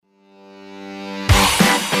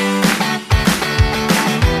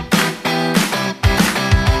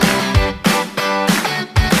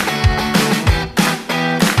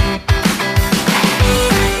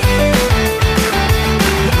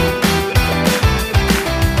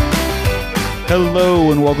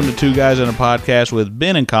Hello and welcome to Two Guys on a Podcast with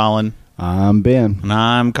Ben and Collin. I'm Ben. And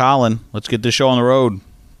I'm Collin. Let's get this show on the road.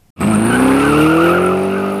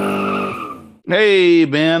 Hey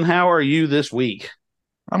Ben, how are you this week?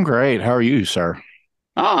 I'm great. How are you, sir?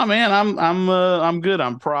 Oh man, I'm good.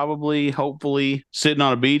 I'm hopefully sitting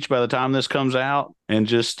on a beach by the time this comes out and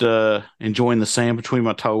just enjoying the sand between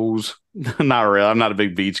my toes. Not really. I'm not a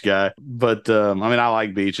big beach guy, but I mean I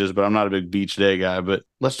like beaches, but I'm not a big beach day guy. But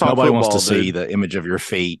let's talk Nobody football, wants to dude. see the image of your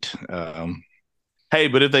feet. Hey,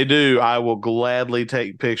 but if they do, I will gladly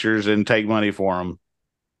take pictures and take money for them.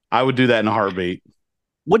 I would do that in a heartbeat.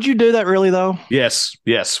 Would you do that really though? Yes,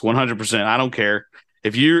 100%. I don't care.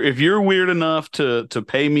 If you're weird enough to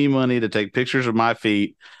pay me money to take pictures of my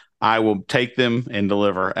feet, I will take them and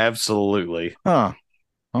deliver. Absolutely. Huh.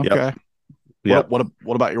 Okay. Yep.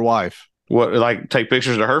 What about your wife? What, like take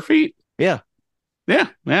pictures of her feet? Yeah. Yeah,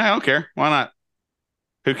 I don't care. Why not?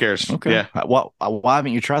 Who cares? Okay. Yeah. Why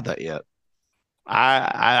haven't you tried that yet?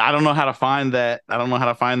 I don't know how to find that. I don't know how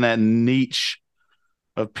to find that niche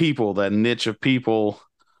of people, that Don't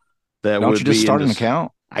would you just be start into, an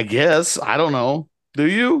account? I guess. I don't know. Do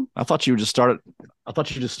you? I thought you started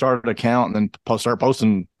an account and then start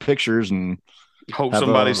posting pictures and Hope have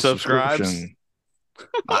somebody a subscribes. subscription.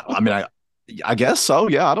 I guess so.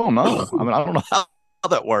 Yeah, I don't know. I mean, I don't know how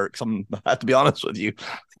that works. I have to be honest with you.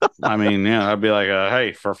 I mean, yeah, I'd be like,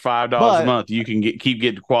 hey, for $5 a month, you can keep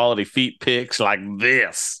getting quality feet pics like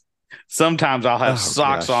this. Sometimes I'll have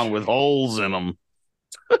socks on with holes in them.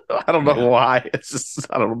 I don't know why. It's just,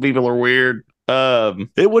 I don't know. People are weird.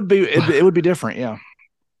 It would be different. Yeah.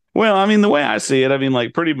 Well, I mean, the way I see it, I mean,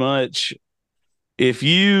 like pretty much if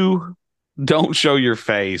you don't show your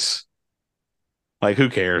face, like who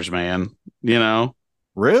cares, man? You know?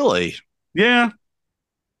 Really? Yeah.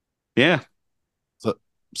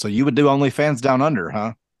 So you would do OnlyFans down under,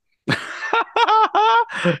 huh?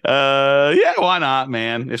 Yeah, why not,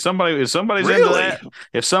 man? If somebody's Really?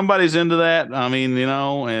 if somebody's into that, I mean, you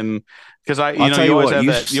know, and because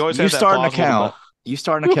you start an account. You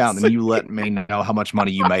start an account, and you let me know how much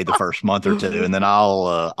money you made the first month or two, and then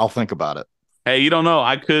I'll think about it. Hey, you don't know.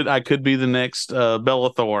 I could be the next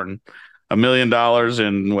Bella Thorne. $1 million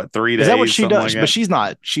in what, 3 days? Is that what she does? Like but she's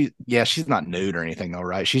not. She's not nude or anything, though,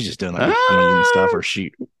 right? She's just doing like bikinis and stuff. Or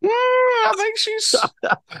she? I think she's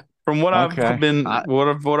from what I've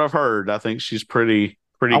heard. I think she's pretty.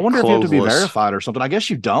 I wonder if you have to be verified or something. I guess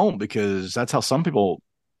you don't, because that's how some people.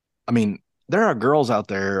 I mean, there are girls out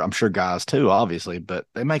there. I'm sure guys too, obviously, but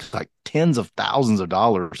they make like tens of thousands of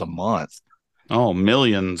dollars a month. Oh,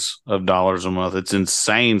 millions of dollars a month. It's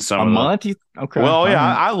insane. A month? Okay. Well,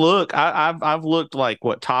 yeah, I've looked like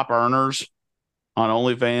what top earners on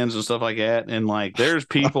OnlyFans and stuff like that. And like, there's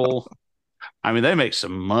people, I mean, they make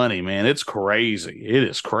some money, man. It's crazy. It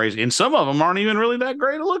is crazy. And some of them aren't even really that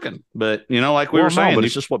great looking, but you know, like we were saying, but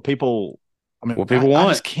it's just what people, what people want.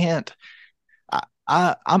 I just can't.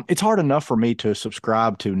 It's hard enough for me to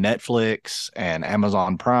subscribe to Netflix and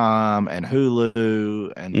Amazon Prime and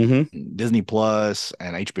Hulu and Disney Plus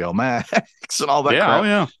and HBO Max and all that crap. Oh,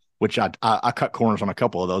 yeah. Which I cut corners on a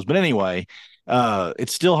couple of those. But anyway,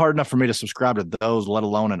 it's still hard enough for me to subscribe to those, let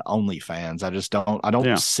alone an OnlyFans. I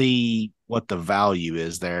don't see what the value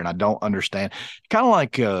is there, and I don't understand. Kind of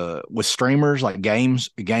like with streamers, like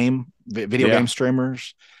video game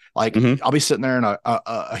streamers. Like I'll be sitting there, and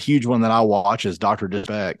a huge one that I watch is Dr.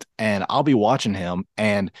 Disrespect, and I'll be watching him,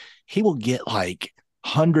 and he will get like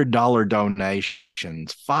 $100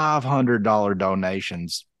 donations, $500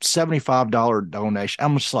 donations, $75 donation.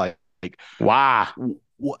 I'm just like, wow,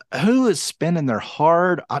 who is spending their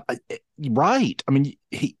hard? Right? I mean,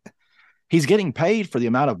 he's getting paid for the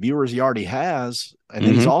amount of viewers he already has, and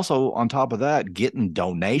then he's also on top of that getting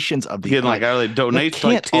donations of the are they donate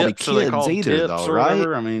like tips or they call them tips though, or right?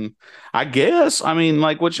 Whatever. I mean, I guess. I mean,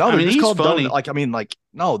 like which? No, I mean, he's funny.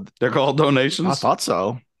 No, they're called donations. I thought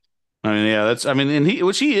so. I mean, yeah, that's. I mean, and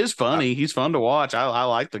he is funny. He's fun to watch. I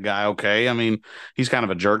like the guy. Okay, I mean, he's kind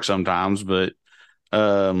of a jerk sometimes, but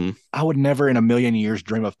I would never in a million years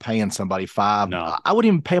dream of paying somebody $5. No, I wouldn't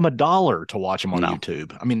even pay him $1 to watch him on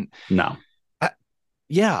YouTube. I mean, no.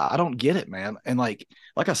 I don't get it, man. And like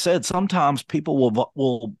I said, sometimes people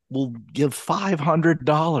will give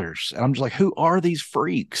 $500, and I'm just like, who are these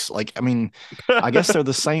freaks? Like, I mean, I guess they're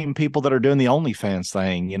the same people that are doing the OnlyFans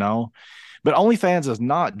thing, you know. But OnlyFans is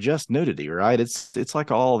not just nudity, right? It's like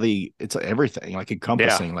it's everything, like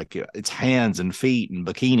encompassing, like it's hands and feet and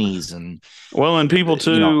bikinis and people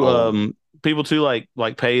too, people too like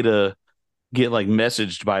pay to get like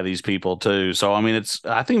messaged by these people too. So I mean,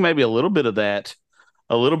 I think maybe a little bit of that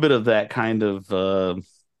kind of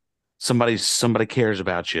somebody cares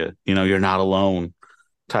about you. You're not alone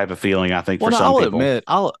type of feeling, I think, Well, for no, some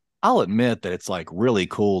people. I'll admit that it's like really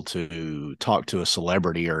cool to talk to a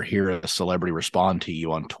celebrity or hear a celebrity respond to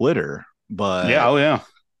you on Twitter, Yeah. but Oh, yeah.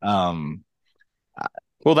 um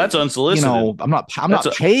Well, that's unsolicited. I'm That's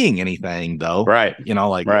not paying anything though. right.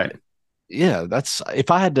 Like Right. yeah,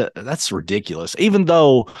 that's ridiculous. Even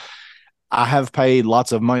though I have paid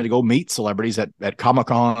lots of money to go meet celebrities at Comic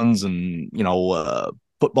Cons and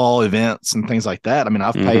football events and things like that. I mean,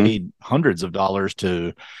 I've Mm-hmm. paid hundreds of dollars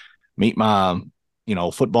to meet my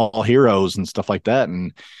football heroes and stuff like that.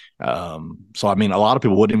 And so I mean, a lot of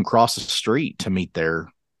people wouldn't even cross the street to meet their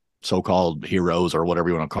so-called heroes or whatever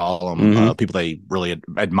you want to call them, Mm-hmm. people they really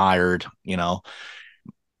admired.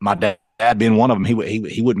 My dad being one of them,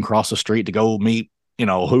 he wouldn't cross the street to go meet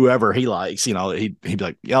whoever he likes. He'd be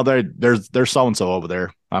like, yeah, there's so and so over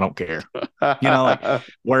there. I don't care. Like,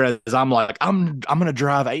 whereas I'm like, I'm gonna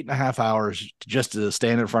drive 8.5 hours just to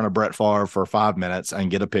stand in front of Brett Favre for 5 minutes and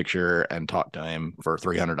get a picture and talk to him for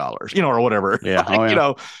 $300, or whatever. Yeah. Like,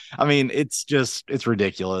 Oh, yeah. I mean, it's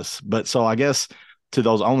ridiculous. But so I guess to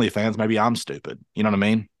those OnlyFans, maybe I'm stupid. You know what I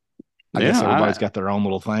mean? I guess everybody's Yeah. got their own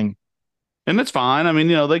little thing. And it's fine. I mean,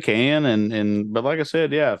 they can, but like I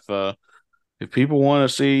said, yeah, if people want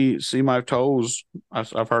to see my toes,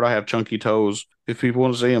 I've heard I have chunky toes. If people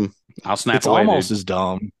want to see them, I'll snap It's away, almost dude. as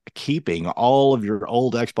dumb keeping all of your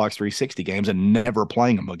old Xbox 360 games and never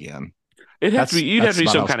playing them again. You'd have to That's be about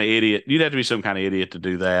some how. kind of idiot. You'd have to be some kind of idiot to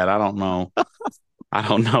do that. I don't know. I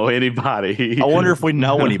don't know anybody. I wonder if we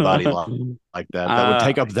know anybody like that would uh,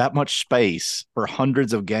 take up that much space for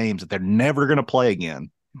hundreds of games that they're never going to play again.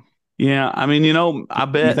 yeah. I mean, I Can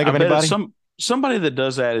you bet, think of it's anybody? somebody that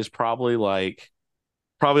does that is probably like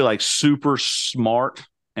super smart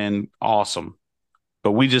and awesome,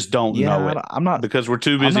 but we just don't know Yeah, it because we're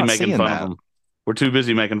too I'm busy not making seeing fun of that. them. We're too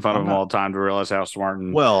busy making fun of I'm them not. all the time to realize how smart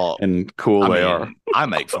and, Well, and cool I they are. mean, I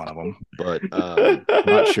make fun of them, but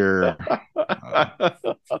not sure. Uh,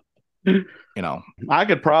 you know, I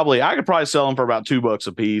could probably sell them for about $2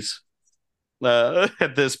 a piece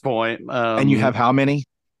at this point. and you have how many?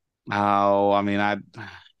 Oh, I mean, I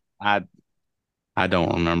I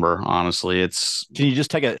don't remember honestly. Can you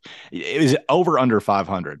just take a? Is it over under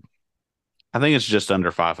 500? I think it's just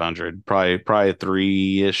under 500, probably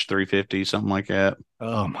three ish, 350, something like that.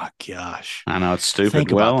 Oh my gosh. I know it's stupid.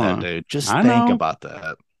 Think about Well, that, dude. Just I think know, about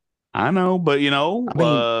that. I know, but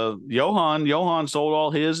I mean, Johan sold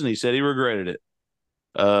all his and he said he regretted it.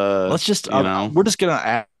 let's just You know, we're just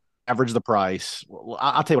gonna average the price. Well,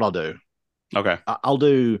 I'll tell you what I'll do. okay, I'll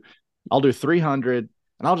do 300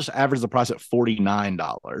 and I'll just average the price at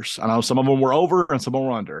 $49. I know some of them were over and some of them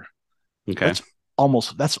were under. okay. That's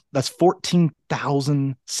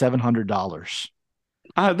 $14,700.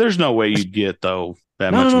 There's no way you'd get though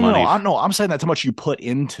that No, no, much no, no, no. money. I know. I'm saying that's how much you put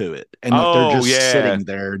into it, and like they're Oh just yeah, sitting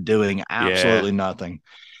there doing yeah, absolutely nothing.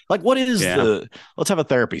 Like, what is yeah. the? Let's have a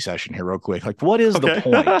therapy session here, real quick. Like, what is the Okay.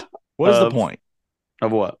 point? What is the of point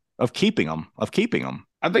of what? of keeping them? Of keeping them?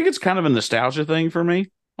 I think it's kind of a nostalgia thing for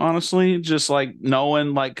me, honestly. Just like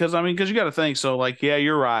knowing, like, because you got to think. So, like, yeah,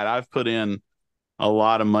 you're right. I've put in a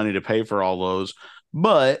lot of money to pay for all those,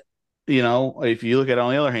 but if you look at it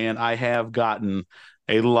on the other hand, I have gotten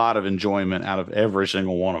a lot of enjoyment out of every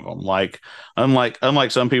single one of them. Like, unlike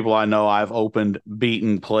some people I know, I've opened,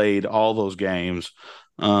 beaten, played all those games.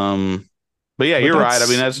 But yeah, But you're right. I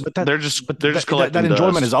mean, that's that's but that they're just that collecting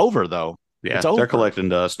enjoyment is dust. over though. It's Yeah, they're over, collecting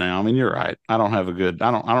dust now. I mean, you're right. I don't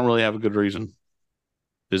really have a good reason.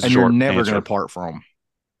 Is the and you're short never going to answer. part from them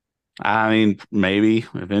I mean, maybe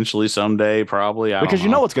eventually someday, probably. I don't because you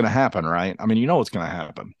know know. what's going to happen, right? I mean, you know what's going to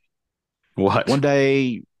happen. What? One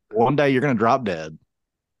day you're going to drop dead,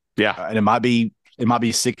 Yeah. and it might be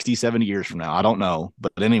 60, 70 years from now. I don't know.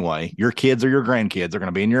 But anyway, your kids or your grandkids are going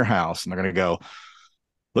to be in your house and they're going to go,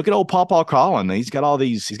 look at old Papa Colin. He's got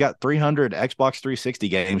 300 Xbox 360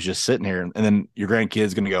 games just sitting here. And then your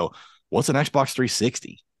grandkid's going to go, what's an Xbox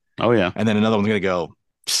 360? Oh yeah. And then another one's going to go,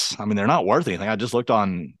 I mean, they're not worth anything. I just looked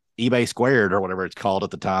on eBay Squared or whatever it's called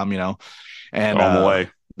at the time, and Throw them away.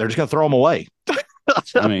 they're just going to throw them away.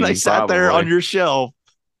 I They mean, sat there on probably. your shelf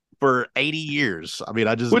for 80 years. I mean,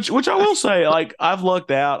 I just, Which I will say, like I've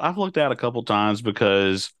looked out. I've looked out a couple times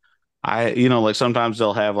because like sometimes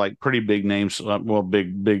they'll have like pretty big names, well,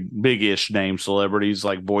 big-ish name celebrities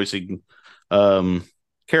like voicing um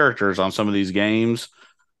characters on some of these games.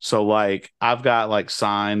 So like I've got like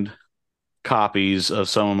signed copies of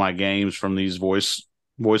some of my games from these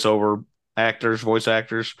voiceover voice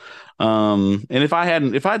actors. And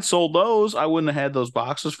if I'd sold those, I wouldn't have had those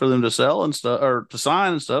boxes for them to sell and stuff or to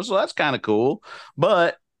sign and stuff. So that's kind of cool.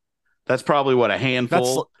 But that's probably what a that's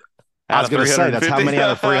handful. I out was of going to say that's how 350. many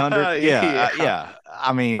out of 300. Yeah. Yeah.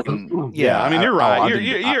 I mean, Yeah. yeah. I mean, you're right. I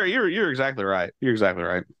You're exactly right. You're exactly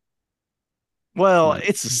right. Well,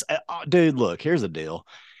 Right. dude, look, here's the deal.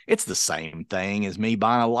 It's the same thing as me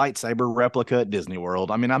buying a lightsaber replica at Disney World.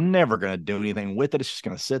 I mean, I'm never going to do anything with it. It's just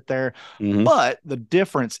going to sit there. Mm-hmm. But the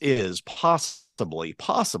difference is possibly,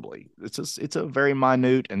 it's a very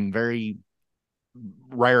minute and very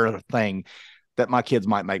rare thing that my kids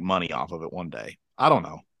might make money off of it one day. I don't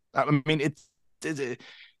know. I mean,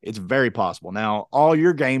 it's very possible. Now, all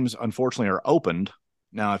your games, unfortunately, are opened.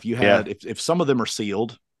 Now, if you Yeah. had, if some of them are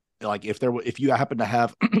sealed, like if you happen to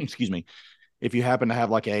have, excuse me, if you happen to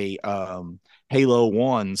have like a Halo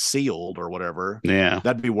 1 sealed or whatever, Yeah.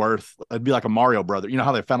 it'd be like a Mario Brother. You know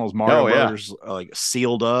how they found those Mario Oh, yeah. Brothers like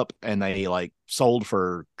sealed up and they like sold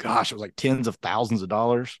for, gosh, it was like tens of thousands of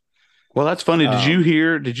dollars. Well, that's funny. Um, Did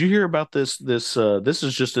you hear about this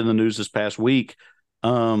is just in the news this past week.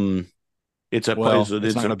 Um, it's a well, it's a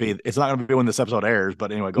it's not gonna be when this episode airs,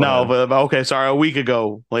 but anyway, go no, ahead. but okay, sorry, a week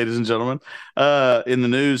ago, ladies and gentlemen. In the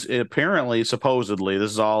news, apparently, supposedly,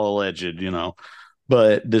 this is all alleged,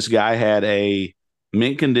 but this guy had a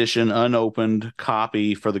mint condition, unopened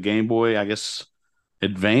copy for the Game Boy, I guess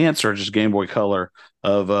Advance or just Game Boy Color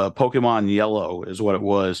of Pokemon Yellow is what it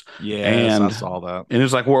was, Yes, I and saw that. it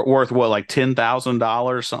was like worth what, like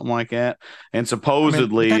 $10,000, something like that, and I mean,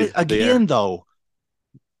 but that is, supposedly there, again though,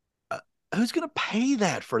 who's gonna pay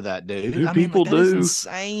that for that, dude? who I mean, like people that is do.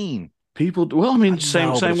 insane. People, well, I mean, I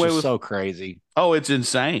know, but same it's way just with. so crazy. Oh, it's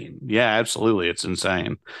insane. Yeah, absolutely, it's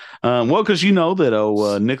insane. Well, because you know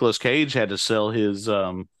that Nicolas Cage had to sell his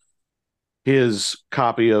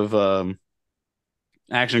copy of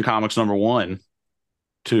Action Comics #1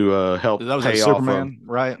 to help That was that pay off of. Superman,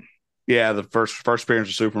 right? Yeah, the first appearance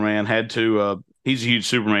of Superman had to. He's a huge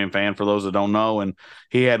Superman fan for those that don't know, and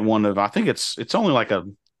he had one of. I think it's only like a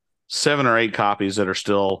 7 or 8 copies that are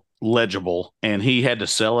still legible, and he had to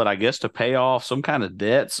sell it, I guess, to pay off some kind of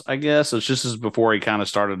debts. I guess it's just as before he kind of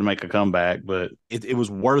started to make a comeback, but It was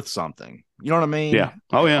worth something. You know what I yeah, mean?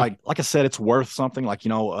 oh yeah, Like I said, it's worth something. Like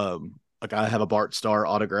like I have a Bart Starr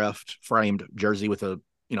autographed framed jersey with a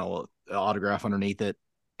autograph underneath it,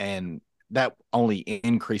 and that only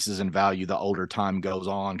increases in value the older time goes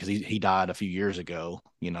on because he died a few years ago.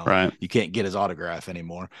 right, You can't get his autograph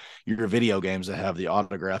anymore. Your video games that have the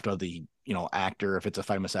autograph of the actor, if it's a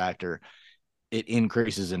famous actor, it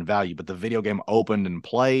increases in value. But the video game opened and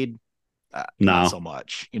played, not no, so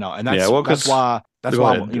much. And yeah, that's well, that's because why that's go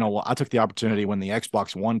why ahead, I took the opportunity when the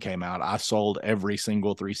Xbox One came out. I sold every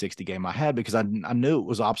single 360 game I had because I knew it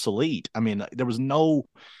was obsolete. I mean, there was no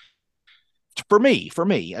for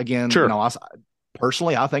me again. sure,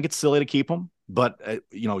 Personally, I think it's silly to keep them, but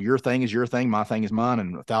your thing is your thing, my thing is mine,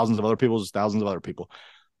 and thousands of other people's is thousands of other people.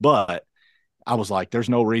 But I was like, there's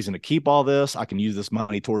no reason to keep all this. I can use this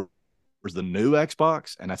money towards the new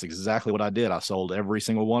Xbox, and that's exactly what I did. I sold every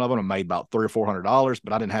single one of them and made about $300 or $400,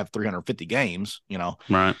 but I didn't have 350 games,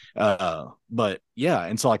 right, But yeah,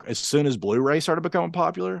 and so like as soon as Blu-ray started becoming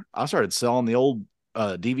popular, I started selling the old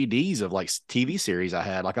DVDs of like TV series I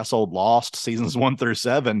had. Like I sold Lost seasons 1 through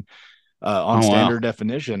 7 on oh wow, standard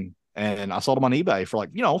definition, and I sold them on eBay for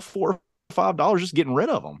like $4 or $5, just getting rid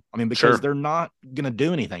of them. I mean, because sure, they're not gonna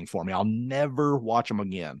do anything for me. I'll never watch them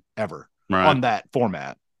again ever right. on that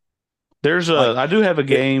format. Like I do have a it,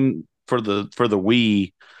 game for the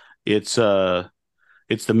Wii. It's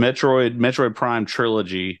it's the Metroid Prime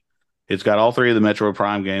trilogy. It's got all 3 of the Metroid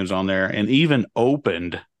Prime games on there, and even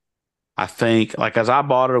opened. I think, like, as I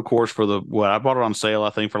bought it, of course, I bought it on sale,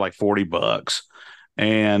 I think for like $40,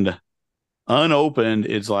 and unopened,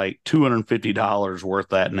 it's like $250 worth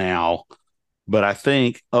that now. But I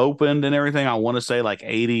think opened and everything, I want to say like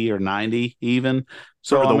 80 or 90 even.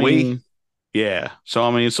 So for I the Wii. mean, yeah. So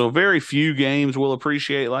I mean, so very few games will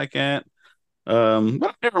appreciate like that.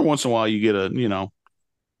 But every once in a while you get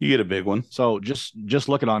a big one. So just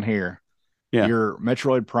looking on here, Yeah. your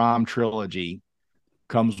Metroid Prime trilogy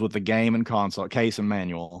comes with the game and console case and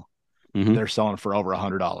manual. Hmm. They're selling for over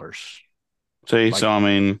 $100. See, Like so I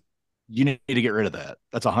mean, you need to get rid of that.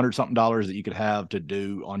 That's $100 something that you could have to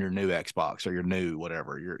do on your new Xbox or your new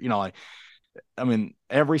whatever. Like I mean,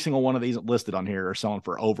 every single one of these listed on here are selling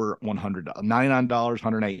for over $99,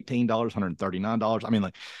 $118, $139. I mean,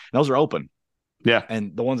 like those are open, yeah,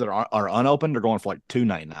 and the ones that are unopened are going for like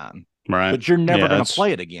 $299. right. But you're never Yeah, going to it's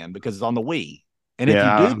play it again because it's on the Wii. And if you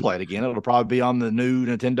yeah, do play it again, it'll probably be on the new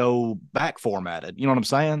Nintendo back formatted. You know what I'm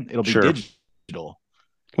saying? It'll be sure. digital.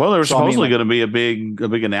 Well, there was So I mean, supposedly like going to be a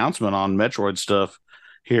big announcement on Metroid stuff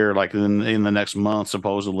here, like in the next month,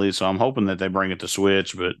 supposedly. So I'm hoping that they bring it to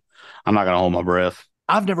Switch, but I'm not going to hold my breath.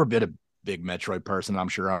 I've never been big Metroid person. I'm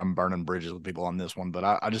sure I'm burning bridges with people on this one, but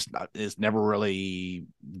it's never really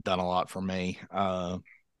done a lot for me. I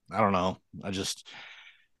don't know.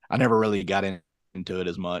 I never really got into it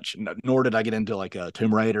as much, nor did I get into like a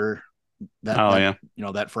Tomb Raider. Oh That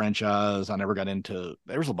yeah. that franchise. I never got into.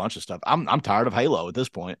 There's a bunch of stuff. I'm tired of Halo at this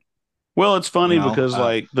point. Well, it's You funny know, because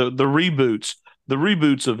like the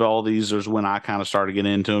reboots of all these is when I kind of started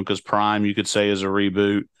getting into them because Prime, you could say, is a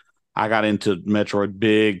reboot. I got into Metroid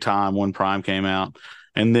big time when Prime came out,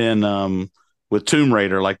 and then with Tomb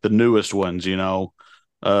Raider, like the newest ones,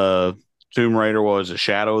 uh, Tomb Raider was a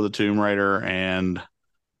Shadow of the Tomb Raider and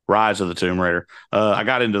Rise of the Tomb Raider. I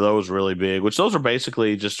got into those really big, which those are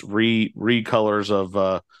basically just recolors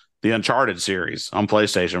of the Uncharted series on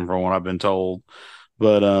PlayStation, from what I've been told.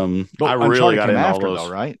 But I but really Uncharted got came into all after though, those.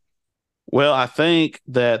 right? Well, I think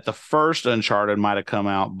that the first Uncharted might have come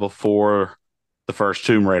out before the first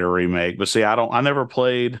Tomb Raider remake. But see, I never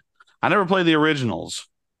played the originals,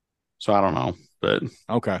 so I don't know. But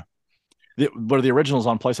Okay. But are the originals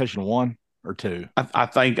on PlayStation 1 or 2? I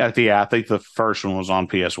think the first one was on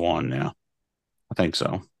PS1. Yeah, I think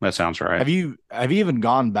so. That sounds right. Have you even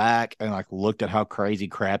gone back and like looked at how crazy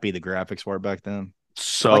crappy the graphics were back then?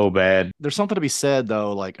 So Like bad. there's something to be said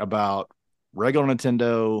though, like about regular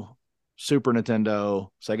Nintendo, Super Nintendo,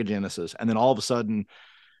 Sega Genesis, and then all of a sudden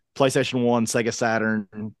PlayStation 1, Sega Saturn,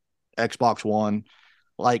 Xbox One.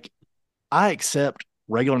 Like I accept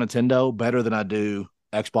regular Nintendo better than I do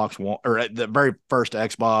Xbox One or the very first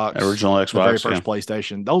Xbox, Original the very Xbox. Yeah. first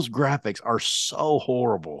PlayStation. Those graphics are so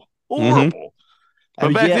horrible. Hmm. Horrible. But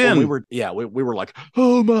And back yet when then, we were like,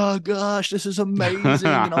 oh my gosh, this is amazing.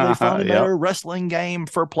 They finally made yep. a wrestling game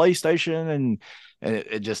for PlayStation and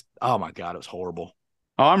it just, oh my God, it was horrible.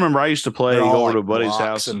 Oh, I remember I used to They're play, all go over to like a buddy's blocks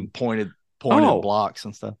house and and pointed oh, blocks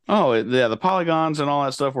and stuff. yeah, the polygons and all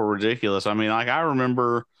that stuff were ridiculous. I mean, like I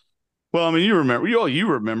remember. Well, I mean, you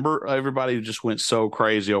remember everybody just went so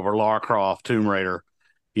crazy over Lara Croft, Tomb Raider,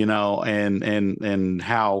 and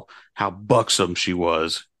how buxom she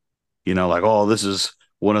was, like, oh, this is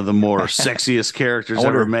one of the more sexiest I characters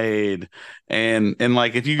ever wonder made, and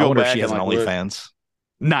like if you I go wonder if she back and has an like look, OnlyFans.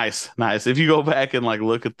 nice, nice. If you go back and like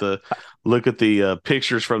look at the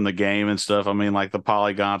pictures from the game and stuff, I mean, like the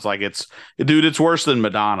polygons, like dude, it's worse than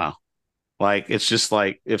Madonna. Like it's just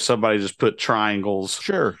like if somebody just put triangles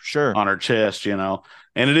Sure, sure. on her chest. And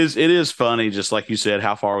it is funny, just like you said,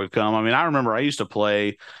 how far we've come. I mean, I remember I used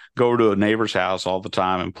to go over to a neighbor's house all the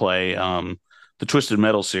time and play the Twisted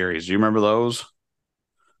Metal series. Do you remember those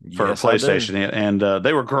for Yes, I do. PlayStation? And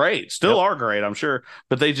they were great, still Yep. are great, I'm sure,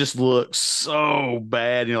 but they just look so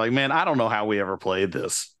bad. And you're like, man, I don't know how we ever played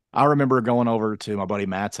this. I remember going over to my buddy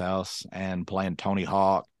Matt's house and playing Tony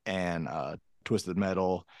Hawk and Twisted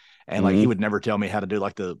Metal. And like he Hmm. would never tell me how to do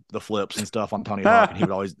like the flips and stuff on Tony Hawk. And he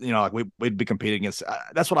would always, like we'd be competing against.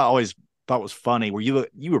 That's what I always thought was funny. Where you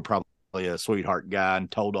were probably a sweetheart guy and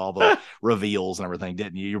told all the reveals and everything,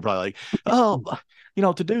 didn't you? You're probably like, oh,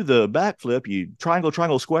 to do the backflip, you triangle,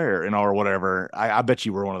 triangle, square, or whatever. I bet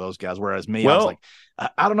you were one of those guys. Whereas me, I was like, well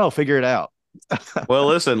I don't know, figure it out. well,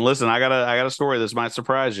 listen, I got a story. This might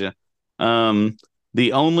surprise you. um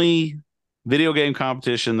the only video game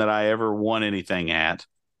competition that I ever won anything at.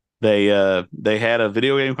 They had a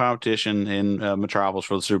video game competition in Metropolis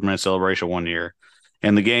for the Superman Celebration one year,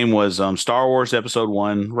 and the game was Star Wars Episode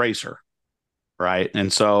One Racer, right?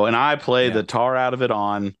 And Yeah. I played the tar out of it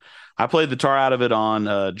on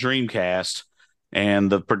Dreamcast,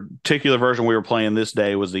 and the particular version we were playing this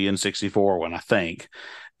day was the N64 one, I think.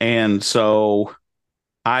 And so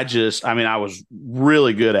I mean, I was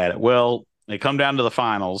really good at it. Well, they come down to the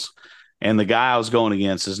finals, and the guy I was going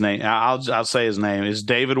against, his name, I'll say his name is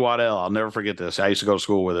David Waddell. I'll never forget this. I used to go to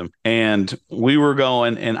school with him, and we were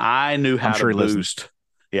going, and I knew I'm how to sure he listens. boost.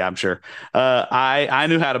 Yeah, I'm sure. I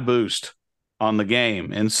knew how to boost on the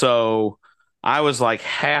game, and so I was like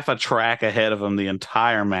half a track ahead of him the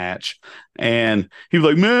entire match. And he was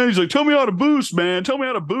like, "Man," he's like, "Tell me how to boost, man. Tell me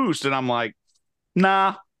how to boost." And I'm like,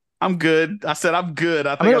 "Nah, I'm good." I said, "I'm good."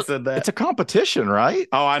 I I think I mean, said it's that. a competition, right?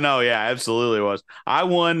 Oh, I know. Yeah, absolutely was. I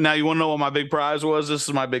won. Now, you want to know what my big prize was? This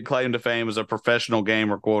is my big claim to fame as a professional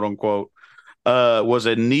gamer, quote unquote. Was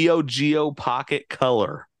a Neo Geo Pocket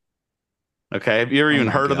Color. Okay. Have you ever Oh even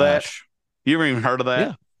my heard of that? gosh. You ever even heard of that?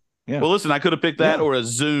 Yeah. Yeah. Well, listen, I could have picked that Yeah. or a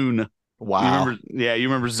Zune. You Wow. remember? Yeah, you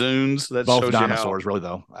remember Zunes? That Both shows you how. dinosaurs, really,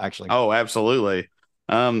 though, actually. Oh, absolutely.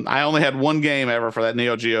 I only had one game ever for that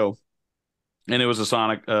Neo Geo, and it was a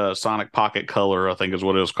Sonic Pocket Color, I think is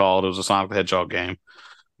what it was called. It was a Sonic the Hedgehog game.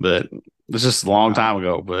 But it's just a long Wow. time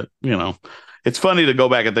ago. But it's funny to go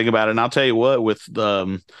back and think about it. And I'll tell you what, with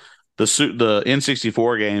the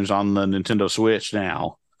N64 games on the Nintendo Switch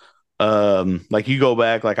now, Like you go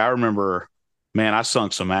back, like I remember, man, I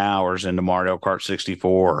sunk some hours into Mario Kart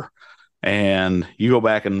 64, and you go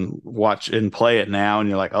back and watch and play it now, and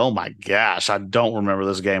you're like, oh my gosh, I don't remember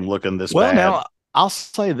this game looking this Well, bad. now I'll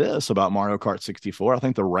say this about Mario Kart 64. I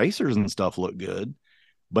think the racers and stuff look good,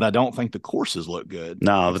 but I don't think the courses look good,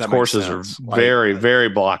 No, if the that makes courses are sense. Like, very, very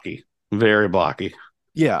blocky, very blocky.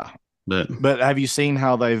 yeah. But But have you seen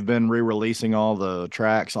how they've been re-releasing all the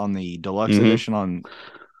tracks on the deluxe mhm. edition on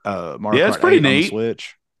Mario Yeah, it's Kart pretty 8 on the neat.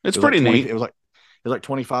 Switch? It's It was like pretty 20, neat. it was like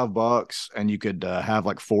 $25 and you could have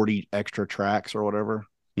like 40 extra tracks or whatever.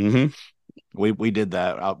 Hmm. We did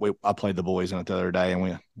that. I played the boys in it the other day,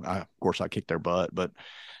 and of course I kicked their butt. But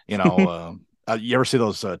you ever see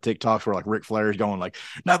those TikToks where like Ric Flair's going like,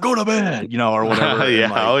 "Now go to bed," or whatever, and Yeah.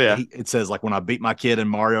 like Oh yeah. it says like when I beat my kid in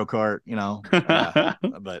Mario Kart, yeah. I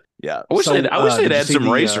But yeah. wish they'd So I wish they'd did you add see some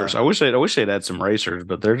the? racers. I wish they'd add some racers,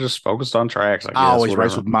 but they're just focused on tracks, I I guess. always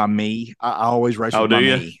race Whatever. with my me. I always race Oh, with do my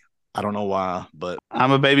you? me. I don't know why, but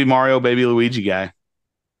I'm a baby Mario, baby Luigi guy.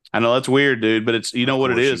 I know that's weird, dude, but it's you know of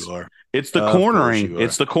what it course you is. are. It's the Of course cornering. you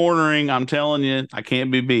It's are. the cornering. I'm telling you, I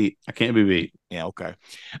can't be beat. I can't be beat. Yeah. Okay.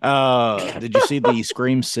 Did you see the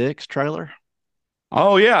Scream 6 trailer?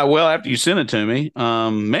 Oh yeah, well after you sent it to me,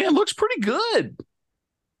 man, looks pretty good.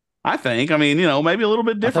 I think. I mean, maybe a little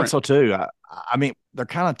bit I think different. so too. I mean, they're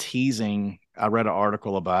kind of teasing. I read an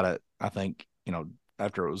article about it. I think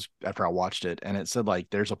after I watched it, and it said like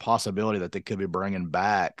there's a possibility that they could be bringing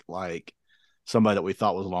back like somebody that we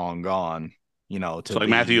thought was long gone. So To like be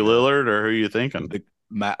Matthew Lillard, or who are you thinking?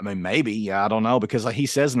 I mean, maybe, yeah, I don't know, because like he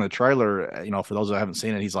says in the trailer, for those that haven't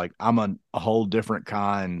seen it, he's like, I'm a whole different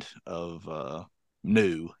kind of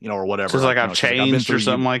new, or whatever. Says like Like, I've she's like, I've been changed or through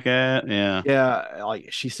something you. like that. Yeah. Yeah, like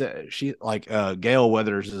she said, Gail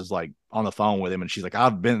Weathers is like on the phone with him, and she's like,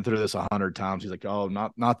 "I've been through this 100 times." He's like, "Oh,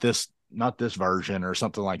 not this version or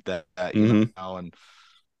something like that," Hmm. And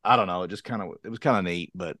I don't know, it was kind of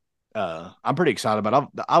neat, but I'm pretty excited about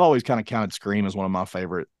it. I've always kind of counted Scream as one of my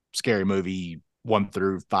favorite scary movie 1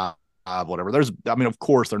 through 5, whatever. I mean, of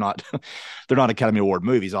course they're not Academy Award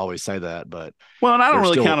movies. I always say that, but Well, and I don't they're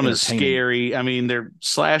really still count them as entertaining. scary. I mean, they're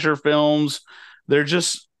slasher films. They're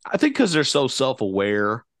just, I think, because they're so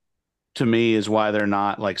self-aware. To me, is why they're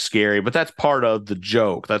not like scary. But that's part of the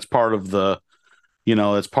joke. That's part of the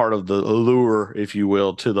allure, if you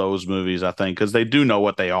will, to those movies. I think because they do know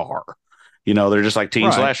what they are. They're just like teen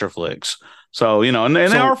Right. slasher flicks. So and they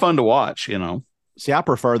are So fun to watch. see, I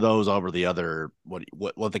prefer those over the other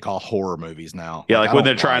what they call horror movies now. Yeah, Like like when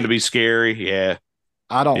they're trying to be scary. Yeah,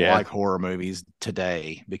 I don't yeah. like horror movies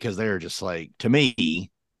today because they're just like, to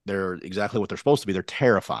me, they're exactly what they're supposed to be. They're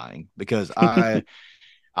terrifying because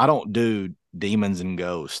I don't do demons and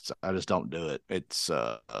ghosts. I just don't do it. It's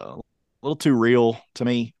a little too real to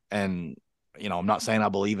me. And I'm not saying I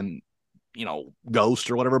believe in ghosts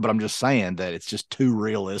or whatever, but I'm just saying that it's just too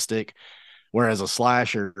realistic. Whereas a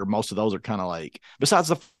slasher, most of those are kind of like, besides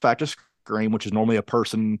the fact of Scream, which is normally a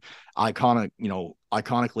person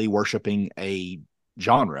iconically worshiping a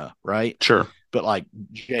genre, right? Sure. But like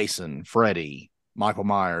Jason, Freddy, Michael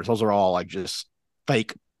Myers, those are all like just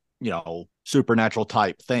fake, supernatural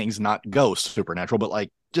type things, not ghost supernatural, but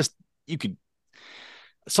like just you could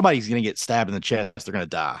somebody's gonna get stabbed in the chest, they're gonna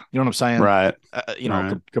die. You know what I'm saying? Right.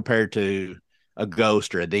 Right. Compared to a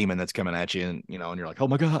ghost or a demon that's coming at you, and and you're like, oh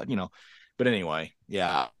my god, But anyway,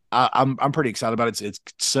 yeah, I'm pretty excited about it. It's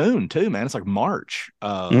soon too, man. It's like March.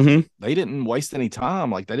 Hmm. They didn't waste any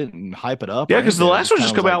time. Like they didn't hype it up or Yeah, because the anything. It last just one kind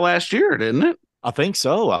just of was come out like, last year, didn't it? I think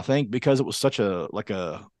so. I think because it was such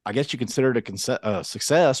I guess you consider it a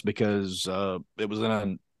success because it was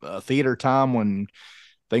in a theater time when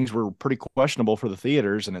things were pretty questionable for the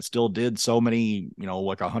theaters, and it still did so many,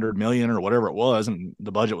 like 100 million or whatever it was, and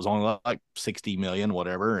the budget was only like 60 million,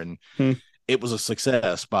 whatever, and Hmm. it was a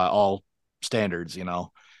success by all standards,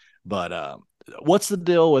 But what's the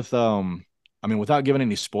deal with I mean, without giving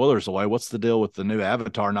any spoilers away, what's the deal with the new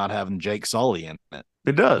Avatar not having Jake Sully in it?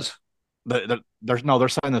 It does. They're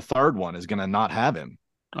saying the third one is going to not have him.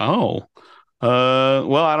 Oh.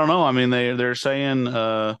 Well, I don't know. I mean, they're saying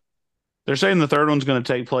the third one's going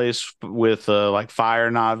to take place with like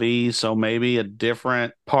Fire Navi, so maybe a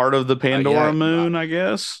different part of the Yeah, Pandora moon, I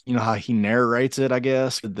guess. you know how he narrates it. I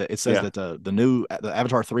guess it says Yeah. that the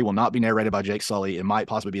Avatar 3 will not be narrated by Jake Sully. It might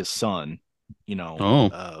possibly be his son. You know, Oh,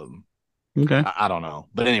 um, okay. I don't know,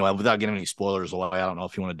 but anyway, without getting any spoilers away, I don't know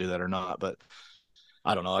if you want to do that or not. But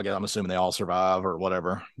I don't know. I guess I'm assuming they all survive or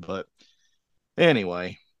whatever. But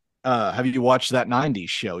anyway, have you watched that '90s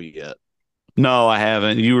show yet? No, I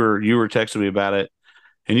haven't. You were texting me about it,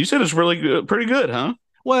 and you said it's really good, pretty good, huh?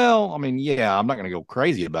 Well, I mean, yeah, I'm not going to go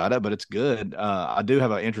crazy about it, but it's good. I do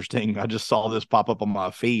have an interesting. I just saw this pop up on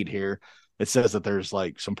my feed here. It says that there's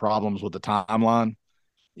like some problems with the timeline.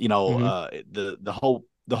 Mm-hmm.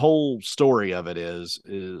 The whole story of it is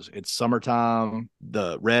it's summertime.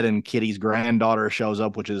 The Red and Kitty's granddaughter shows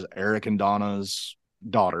up, which is Eric and Donna's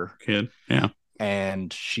daughter, Kid. Yeah.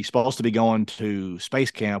 and she's supposed to be going to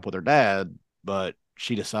space camp with her dad, but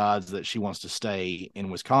she decides that she wants to stay in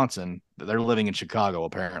Wisconsin. They're living in Chicago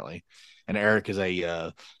apparently, and Eric is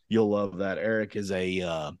you'll love that. Eric is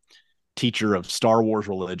a teacher of Star Wars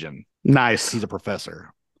religion. Nice. He's a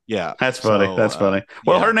professor. Yeah. That's funny. So That's funny.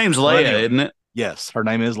 Well, her yeah. name's So Leia, anyway, isn't it? yes, her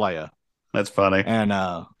name is Leia. That's funny. And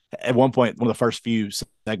at one point, one of the first few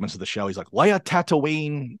segments of the show, he's like, Leia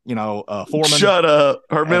Tatooine, Foreman. Shut up.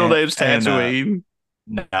 Her middle And name's Tatooine.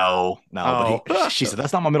 no, but Oh. she said,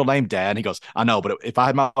 that's not my middle name, Dad. And he goes, I know, but if I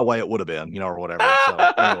had my way, it would have been, or whatever. So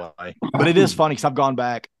anyway, but it is funny because I've gone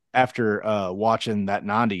back after watching that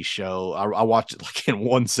 90s show. I watched it like in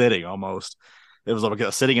one sitting almost. It was like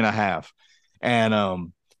a sitting and a half.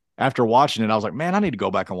 And after watching it, I was like, man, I need to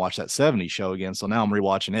go back and watch that 70s show again. So now I'm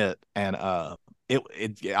rewatching it. And I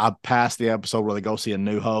passed the episode where they go see A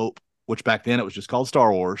New Hope, which back then it was just called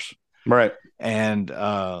Star Wars. Right. And it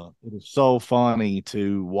was so funny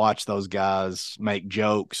to watch those guys make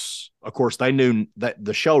jokes. Of course, they knew that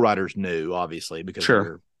the show writers knew, obviously, because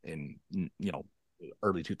Sure. they're in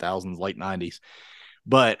early 2000s, late 90s.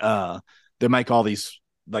 But they make all these,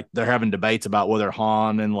 like, they're having debates about whether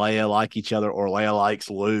Han and Leia like each other or Leia likes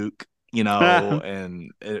Luke,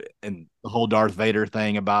 and the whole Darth Vader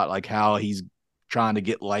thing about like how he's trying to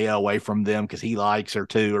get Leia away from them because he likes her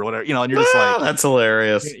too or whatever, and you're just like, That's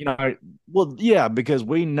hilarious. well, yeah, because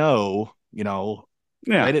we know, they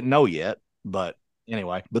Yeah. didn't know yet, but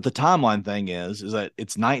anyway, but the timeline thing is that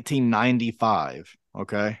it's 1995,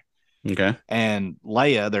 okay? Okay. And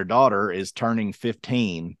Leia, their daughter, is turning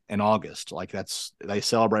 15 in August. Like they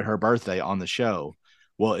celebrate her birthday on the show.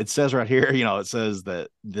 Well, it says right here, it says that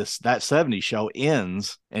that 70s show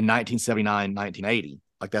ends in 1979, 1980.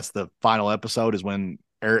 Like that's the final episode is when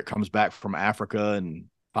Eric comes back from Africa and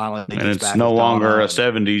finally And gets it's back no with longer Donna. a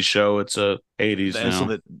 70s show, it's a 80s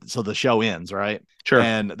now. So the show ends, right? Sure.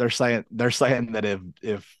 And they're saying that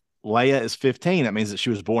if Leia is 15, that means that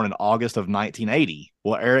she was born in August of 1980.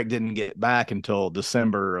 Well, Eric didn't get back until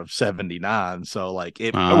December of 79. So like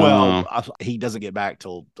he doesn't get back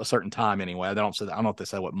till a certain time anyway. I don't know if they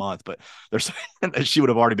say what month, but they're saying that she would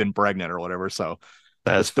have already been pregnant or whatever. So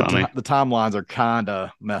That's funny. the timelines are kind of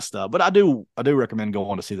messed up, but I do recommend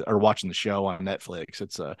going to see or watching the show on Netflix.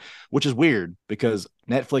 It's which is weird because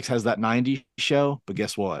Netflix has that 90s show, but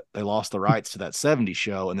guess what? They lost the rights to that 70s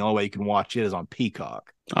show, and the only way you can watch it is on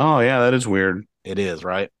Peacock. Oh, yeah, that is weird. It is,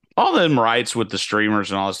 right? All them rights with the streamers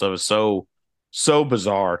and all that stuff is so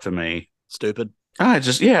bizarre to me. Stupid.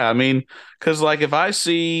 I mean, because like if I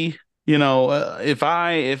see, if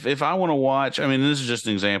I want to watch, I mean, this is just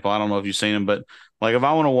an example. I don't know if you've seen them, but like if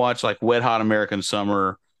I want to watch like Wet Hot American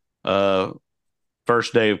Summer, uh,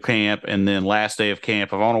 first day of camp and then last day of camp,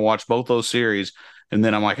 if I want to watch both those series, and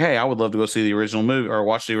then I'm like, hey, I would love to go see the original movie or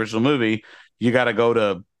watch the original movie, you got to go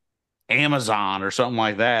to Amazon or something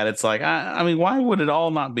like that. It's like, I mean, why would it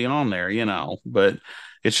all not be on there, But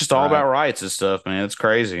it's just all Right. about rights and stuff, man. It's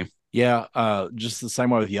crazy. Yeah. Just the same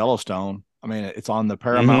way with Yellowstone. I mean, it's on the Mm-hmm.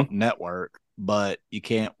 Paramount Network, but you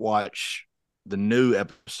can't watch the new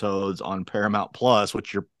episodes on Paramount Plus,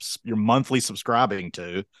 which you're monthly subscribing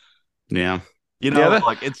to. Yeah.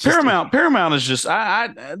 Like it's just Paramount is just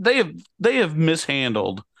they have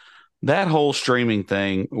mishandled that whole streaming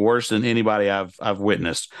thing worse than anybody I've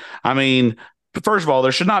witnessed. I mean, first of all,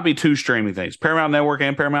 there should not be two streaming things, Paramount Network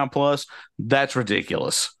and Paramount Plus. That's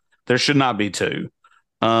ridiculous. There should not be two.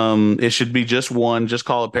 It should be just one. Just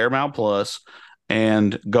call it Paramount Plus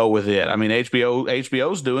and go with it. I mean,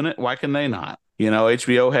 HBO's doing it. Why can they not?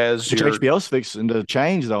 HBO has which HBO's fixing to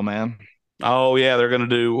change though, man. Oh yeah, they're gonna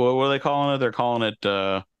do what are they calling it? They're calling it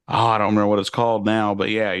I don't remember what it's called now, but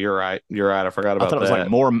yeah, you're right. You're right. I forgot about I thought it was that.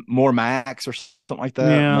 like more Max or something like that.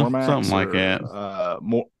 Yeah, More Max, something like that.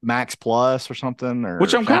 more Max Plus or something.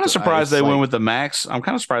 Which Or I'm kind of something. surprised they Like, went with the Max. I'm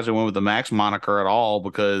kind of surprised they went with the Max moniker at all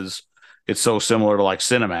because it's so similar to like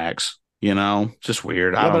Cinemax. Just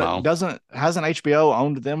weird. I don't know. Hasn't HBO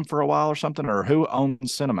owned them for a while or something, or who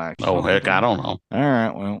owns Cinemax? Oh heck, I don't know. All right,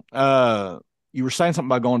 well, you were saying something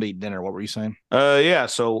about going to eat dinner. What were you saying? Yeah.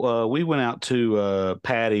 So we went out to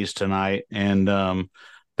Patty's tonight, and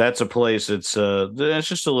That's a place. It's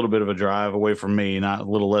just a little bit of a drive away from me, not a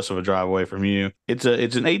little less of a drive away from you. It's an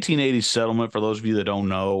 1880s settlement for those of you that don't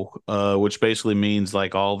know, which basically means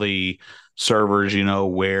like all the servers,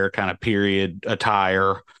 wear kind of period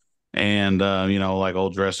attire and like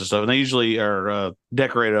old dress and stuff. And they usually are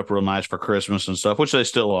decorated up real nice for Christmas and stuff, which they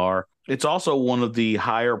still are. It's also one of the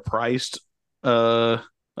higher priced uh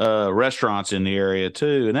restaurants in the area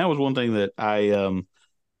too. And that was one thing that I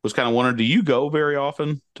was kind of wondering, do you go very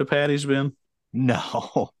often to Patty's, Ben?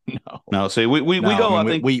 No, no, No, see, we no. go, I I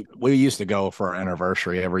mean, think. we used to go for our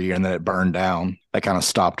anniversary every year, and then it burned down. That kind of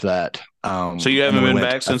stopped that. So you And haven't then we been went.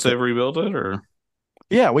 back since they've rebuilt it, or?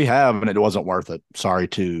 Yeah, we have, and it wasn't worth it. Sorry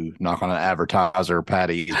to knock on an advertiser,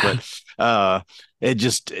 Patties, but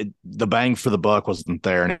the bang for the buck wasn't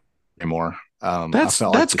there anymore. I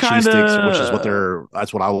felt like That's the cheese kind sticks, which is of.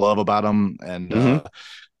 that's what I love about them, and Hmm.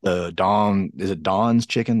 the Don, is it Don's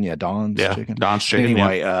chicken? Yeah, Don's Yeah, chicken. Don's chicken. Yep.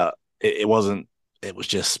 Anyway, it wasn't. It was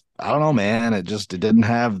just, I don't know, man. It didn't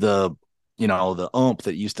have the oomph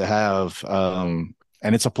that it used to have.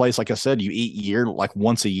 And it's a place, like I said, you eat like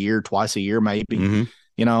once a year, twice a year, maybe. Hmm.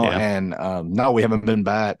 Yeah. And no, we haven't been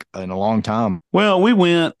back in a long time. Well, we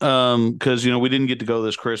went because we didn't get to go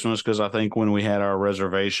this Christmas because I think when we had our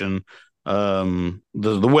reservation,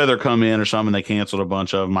 the weather come in or something, they canceled a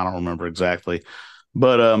bunch of them. I don't remember exactly.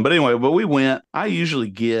 But anyway, but we went. I usually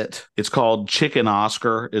get, it's called Chicken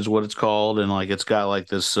Oscar is what it's called, and like it's got like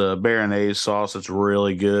this béarnaise sauce that's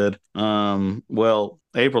really good. Well,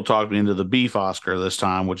 April talked me into the beef Oscar this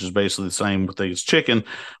time, which is basically the same thing as chicken,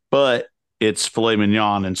 but it's filet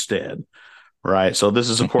mignon instead. Right. So this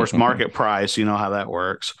is of course market price, you know how that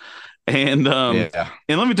works. And Yeah.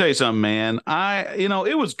 and let me tell you something, man.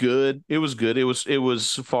 It was good. It was good. It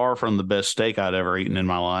was far from the best steak I'd ever eaten in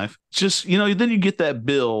my life. Just, then you get that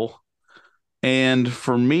bill. And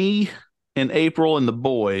for me and April and the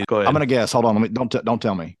boys, go I'm ahead. gonna guess. Hold on. Don't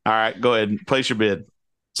tell me. All right, go ahead. Place your bid.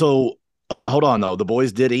 So hold on though. The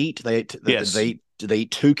boys did eat. Yes. Did they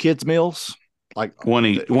eat two kids meals? Like, One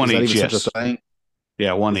is that each, even such a yes. thing?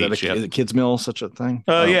 Yeah, one Is that each. Yep. is a kids meal such a thing?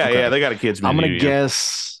 Yeah, yeah, Okay. they got a kids I'm menu, gonna yeah.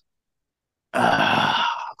 guess. Uh,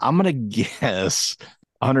 I'm gonna guess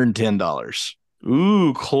 $110.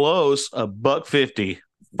 Ooh, close. A buck 50.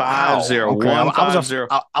 Five Wow. zero Okay. one five zero.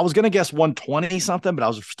 I was gonna guess 120 something, but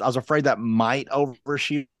I was afraid that might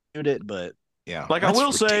overshoot it. But yeah, Like that's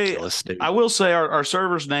ridiculous, I dude. will say our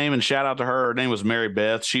server's name, and shout out to her. Her name was Mary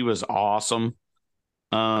Beth. She was awesome.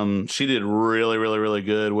 She did really, really, really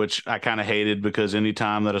good, which I kind of hated because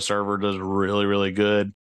anytime that a server does really, really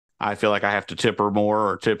good, I feel like I have to tip her more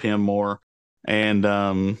or tip him more. And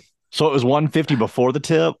So it was 150 before the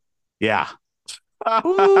tip. yeah.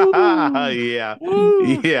 Woo! Yeah. Woo!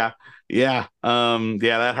 Yeah. Yeah.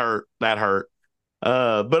 Yeah, that hurt. That hurt.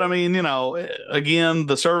 But I mean, again,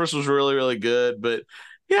 the service was really, really good. But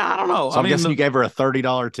yeah, I don't know. So I I'm mean, guessing you gave her a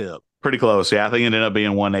 $30 tip. pretty close. Yeah, I think it ended up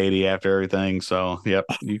being 180 after everything. So, yep,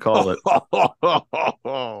 you called it.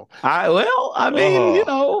 Oh, I mean,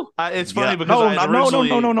 it's funny yeah. because No, I had no, no, no, no, no, originally,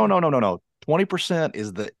 no, no, no, no, no. 20%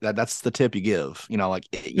 is that's the tip you give.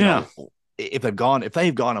 yeah, If they've gone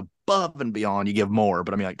above and beyond, you give more.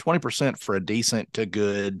 But I mean, like 20% for a decent to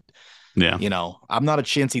good. yeah. I'm not a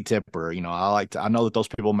chintzy tipper. I know that those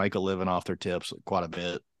people make a living off their tips quite a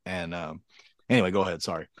bit. And anyway, go ahead.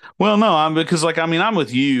 Sorry. Well, no, because like, I mean, I'm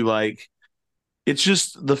with you. Like, it's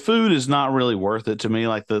just the food is not really worth it to me.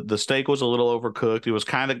 Like the steak was a little overcooked.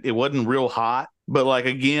 It wasn't real hot. But like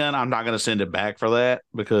again, I'm not going to send it back for that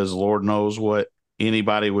because Lord knows what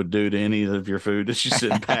anybody would do to any of your food that you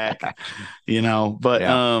send back, But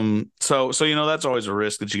Yeah. so that's always a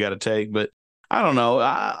risk that you got to take. But I don't know.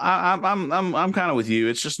 I'm kind of with you.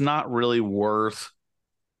 It's just not really worth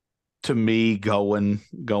to me going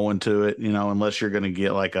to it, unless you're going to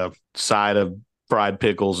get like a side of fried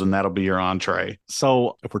pickles and that'll be your entree.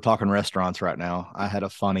 So if we're talking restaurants right now, I had a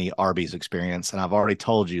funny Arby's experience, and I've already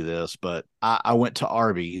told you this, but I went to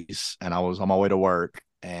Arby's and I was on my way to work,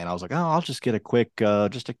 and I was like, oh, I'll just get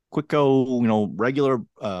just a quick go, regular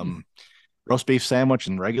roast beef sandwich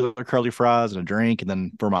and regular curly fries and a drink, and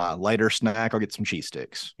then for my later snack, I'll get some cheese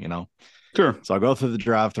sticks. Sure. So I go through the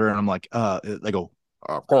drive-through, and I'm like, they go,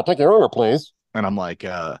 can I take your order, please? And I'm like,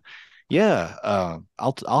 yeah,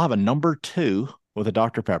 I'll have a number two with a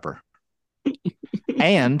Dr. Pepper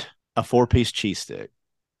and a 4-piece cheese stick.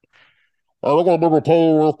 Oh, we got number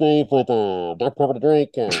two roast beef with a Dr. Pepper drink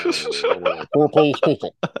and 4-piece cheese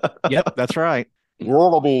stick. Yep, that's right. Your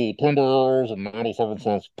order will be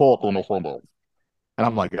 $10.97 pork on this window. And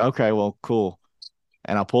I'm like, okay, well, cool.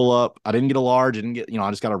 And I pull up. I didn't get a large. I didn't get, I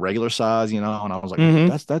just got a regular size, and I was like,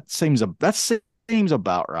 Mm-hmm. that seems seems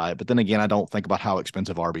about right. But then again, I don't think about how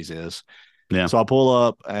expensive Arby's is. Yeah. So I pull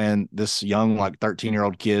up, and this young, like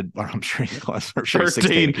 13-year-old kid, or I'm sure, I'm sure he's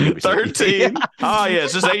 16. 13. Be 13. Oh,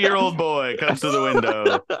 yes. This 8-year-old boy comes to the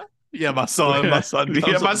window. Yeah, my son Yeah, comes my up to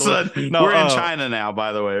the son. no, We're in China now,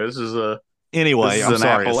 by the way. Anyway, I'm an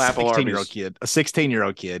sorry. Apple A 16-year-old Arby's. kid, a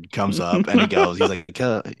 16-year-old kid comes up and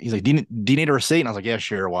he's like, do you need a receipt? And I was like, yeah,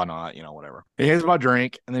 sure, why not? Whatever. He hands me my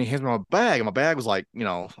drink, and then he hands me my bag, and my bag was like,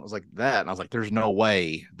 I was like that, and I was like, there's no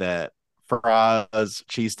way that fries,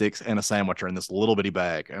 cheese sticks, and a sandwich are in this little bitty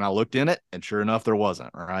bag. And I looked in it, and sure enough, there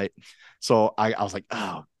wasn't. Right. So I was like,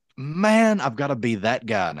 oh man, I've got to be that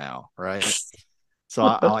guy now, right? So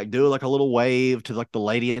I like do like a little wave to like the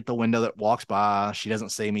lady at the window that walks by. She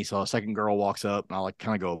doesn't see me. So a second girl walks up, and I like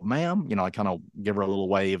kind of go, ma'am, I kind of give her a little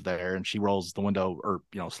wave there, and she rolls the window, or,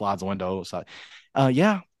 slides the window aside.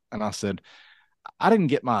 Yeah. And I said, I didn't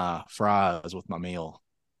get my fries with my meal.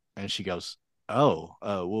 And she goes, oh,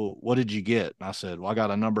 well, what did you get? And I said, well, I got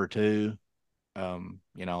a number 2,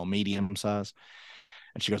 medium size.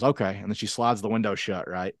 And she goes, okay. And then she slides the window shut.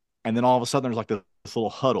 Right. And then all of a sudden there's like this little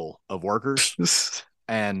huddle of workers.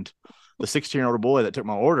 And the 16-year-old boy that took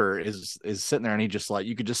my order is sitting there, and he just like,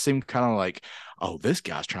 you could just seem kind of like, oh, this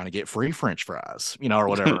guy's trying to get free French fries, or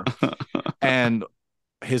whatever. And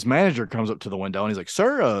his manager comes up to the window, and he's like,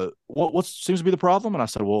 sir, what seems to be the problem? And I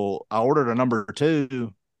said, well, I ordered a number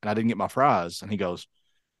 2 and I didn't get my fries. And he goes,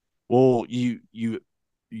 well, you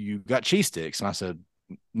got cheese sticks. And I said,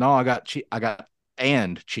 no, I got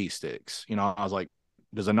and cheese sticks. I was like,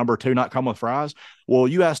 does a number 2 not come with fries? Well,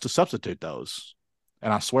 you asked to substitute those.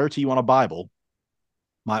 And I swear to you on a Bible,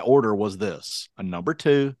 my order was this: a number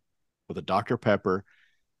 2 with a Dr. Pepper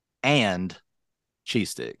and cheese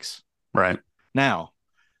sticks. Right. Now,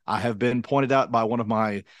 I have been pointed out by one of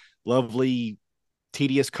my lovely,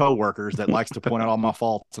 tedious coworkers that likes to point out all my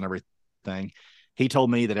faults and everything. He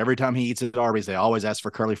told me that every time he eats at Arby's, they always ask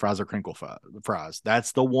for curly fries or crinkle fries.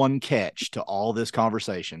 That's the one catch to all this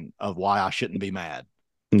conversation of why I shouldn't be mad.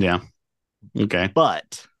 Yeah. Okay.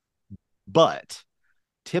 But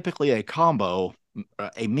typically a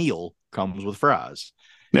meal comes with fries.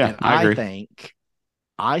 Yeah, and I agree.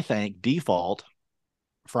 I think default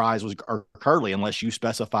fries are curly unless you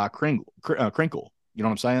specify crinkle. You know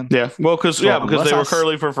what I'm saying? Yeah. Well, because So they were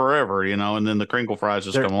curly for forever, and then the crinkle fries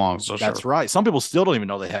just come along. So that's right. Some people still don't even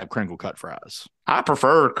know they have crinkle cut fries. I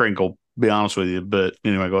prefer crinkle, be honest with you. But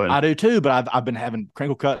anyway, go ahead. I do too, but I've been having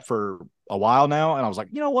crinkle cut for a while now, and I was like,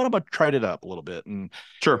 you know what? I'm gonna trade it up a little bit and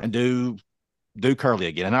do curly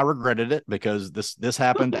again. And I regretted it because this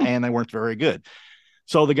happened and they weren't very good.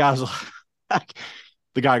 So the guy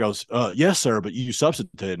goes, yes, sir, but you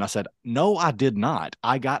substituted. And I said, no, I did not.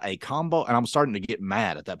 I got a combo, and I'm starting to get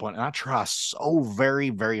mad at that point. And I try so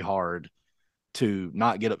very, very hard to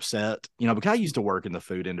not get upset, because I used to work in the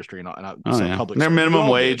food industry public. They're minimum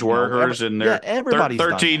wage workers, and they're everybody's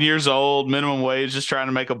 13 years old, minimum wage, just trying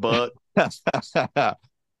to make a buck. I'll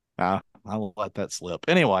let that slip.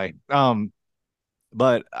 Anyway,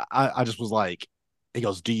 but I just was like, he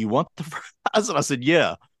goes, do you want the fries? And I said,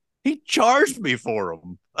 yeah. He charged me for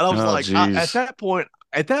them. And I was at that point,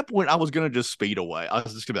 I was going to just speed away. I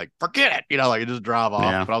was just going to be like, forget it. Like, just drive off.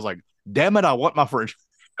 Yeah. But I was like, damn it, I want my French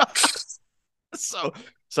fries. So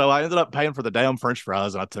I ended up paying for the damn French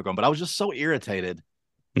fries, and I took them. But I was just so irritated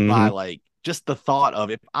by like just the thought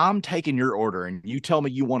of, if I'm taking your order and you tell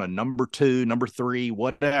me you want a number 2, number 3,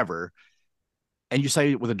 whatever, and you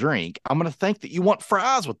say with a drink, I'm going to think that you want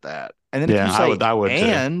fries with that. And then if you say I would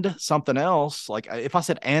and too. Something else, like if I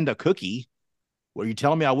said and a cookie, were you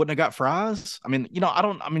telling me I wouldn't have got fries? I mean,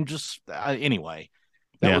 anyway.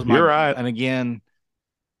 That was you're right. And again,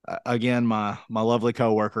 my lovely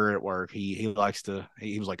coworker at work, he likes to,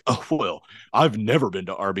 he was like, oh, well, I've never been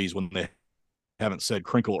to Arby's when they haven't said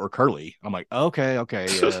crinkle or curly. I'm like, okay.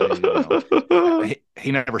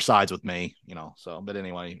 He never sides with me, so, but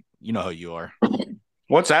anyway, you know who you are.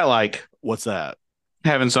 What's that like? What's that?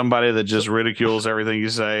 Having somebody that just ridicules everything you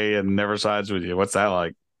say and never sides with you. What's that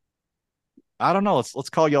like? I don't know. Let's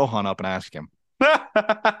call Johan up and ask him.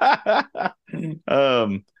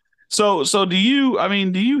 So do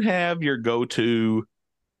you have your go-to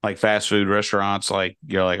like fast food restaurants? Like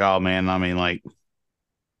you're like, oh man, like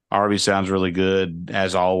Arby's sounds really good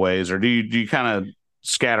as always, or do you kind of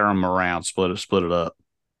scatter them around, split it up?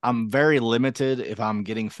 I'm very limited if I'm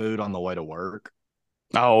getting food on the way to work.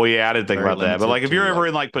 Oh yeah, I didn't think about that. But like if you're ever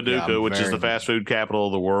in like Paducah, which is the fast food capital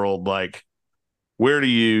of the world, like do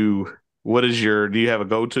you have a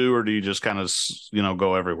go-to, or do you just kind of,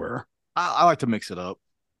 go everywhere? I like to mix it up.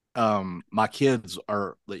 My kids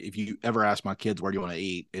are, if you ever ask my kids where do you want to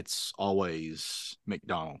eat, it's always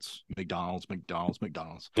McDonald's, McDonald's, McDonald's,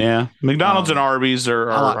 McDonald's. Yeah, McDonald's and Um, Arby's I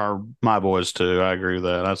like, are my boys too. I agree with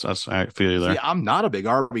that. I feel you see, there. I'm not a big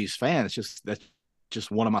Arby's fan. It's just that's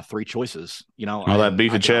just one of my three choices, Oh, that and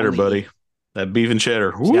beef I and can cheddar, only buddy. eat. That beef and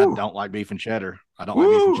cheddar. See, I Woo, don't like beef and cheddar. I don't like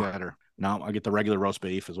beef and woo. cheddar. No, I get the regular roast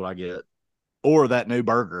beef is what I get, or that new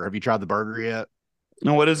burger. Have you tried the burger yet?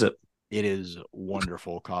 No, what is it? It is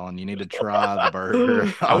wonderful, Colin. You need to try the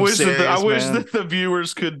burger. I I'm wish that I serious, wish man. that the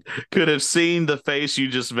viewers could have seen the face you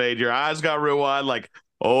just made. Your eyes got real wide, like,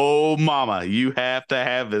 oh, mama, you have to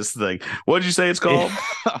have this thing. What'd you say it's called?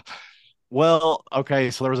 Well, okay,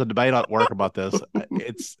 so there was a debate at work about this.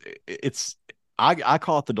 It's I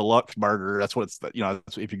call it the deluxe burger. That's what it's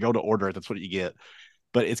if you go to order it, that's what you get.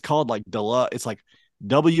 But it's called like deluxe. It's like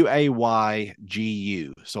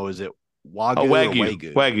Waygu. So is it Oh, Wagyu or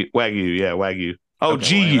Wagyu, Wagyu? Wagyu, yeah, Wagyu. Oh,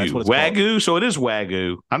 Okay, well, that's GU, what it's called. Wagyu. So it is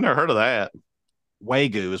Wagyu. I've never heard of that.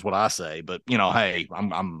 Wagyu is what I say, but hey,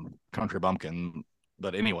 I'm country bumpkin.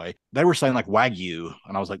 But anyway, they were saying like Wagyu,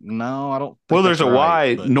 and I was like, no, I don't Well, think there's that's a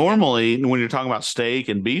right. Y. But Normally, when you're talking about steak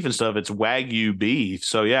and beef and stuff, it's Wagyu beef.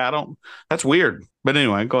 So yeah, I don't. That's weird. But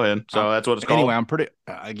anyway, go ahead. So that's what it's anyway, called. I'm pretty.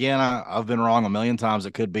 Again, I've been wrong a million times.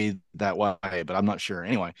 It could be that way, but I'm not sure.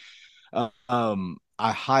 Anyway,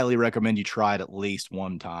 I highly recommend you try it at least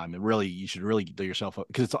one time. And really, you should really do yourself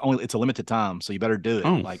because it's a limited time, so you better do it.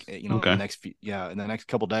 Oh, Like in the okay. next in the next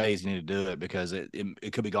couple days, you need to do it because it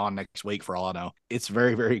could be gone next week for all I know. It's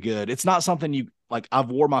very very good. It's not something you like. I've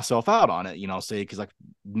wore myself out on it, see, because like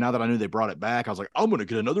now that I knew they brought it back, I was like, I'm gonna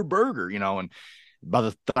get another burger, and by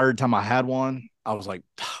the third time I had one, I was like,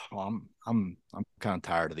 oh, I'm kind of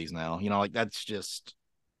tired of these now. Like that's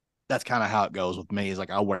kind of how it goes with me. Is like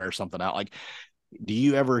I wear something out. Like, do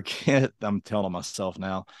you ever get? I'm telling myself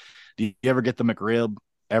now. Do you ever get the McRib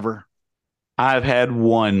ever? I've had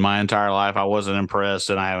one my entire life. I wasn't impressed,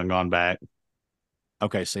 and I haven't gone back.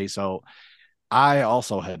 Okay, see, so I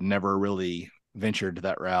also had never really ventured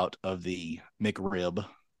that route of the McRib,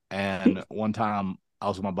 and one time I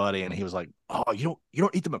was with my buddy, and he was like, "Oh, you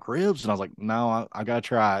don't eat the McRibs?" And I was like, "No, I gotta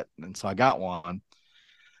try it." And so I got one,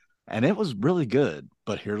 and it was really good.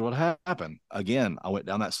 But here's what happened. Again, I went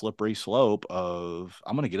down that slippery slope of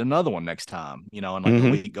I'm gonna get another one next time, and like a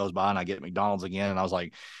Hmm. week goes by and I get McDonald's again, and I was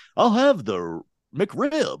like, I'll have the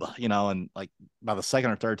McRib, and like by the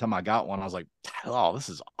second or third time I got one, I was like, oh, this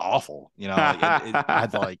is awful,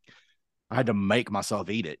 I had to make myself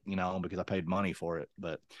eat it, because I paid money for it.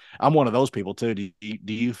 But I'm one of those people too. Do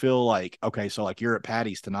you feel like, okay, so like you're at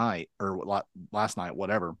Patty's tonight or last night,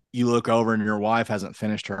 whatever, you look over and your wife hasn't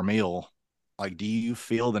finished her meal. Like, do you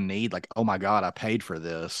feel the need, like, oh my God, I paid for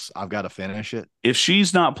this, I've got to finish it? If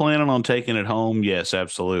she's not planning on taking it home, yes,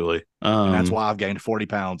 absolutely. And that's why I've gained 40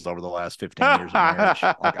 pounds over the last 15 years of marriage.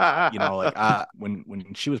 Like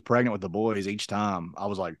when she was pregnant with the boys, each time I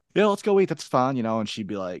was like, yeah, let's go eat. That's fine. And she'd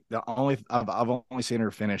be like, I've only seen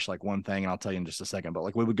her finish like one thing, and I'll tell you in just a second, but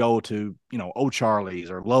like we would go to,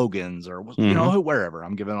 O'Charlie's or Logan's or, Hmm. wherever.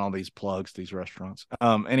 I'm giving all these plugs to these restaurants.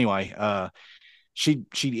 Anyway, she'd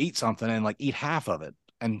eat something and like eat half of it.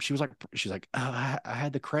 And she's like, oh, I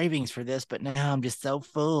had the cravings for this, but now I'm just so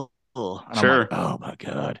full. And I'm like, Sure. oh my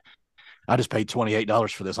God, I just paid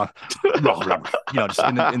 $28 for this. Just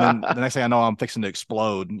and then the next thing I know, I'm fixing to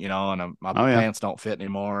explode, and my Oh yeah. pants don't fit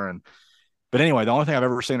anymore. But anyway, the only thing I've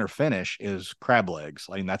ever seen her finish is crab legs.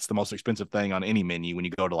 Like that's the most expensive thing on any menu when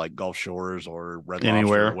you go to like Gulf Shores or Red Lobster or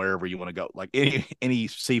Anywhere. wherever you want to go. Like any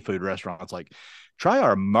seafood restaurant, it's like try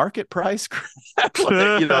our market price crab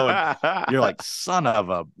leg, and you're like son of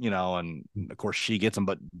a, and of course she gets them,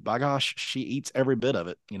 but by gosh, she eats every bit of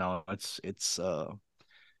it.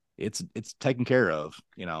 It's taken care of.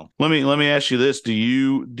 Let me ask you this: Do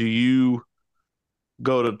you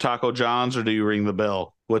go to Taco John's or do you ring the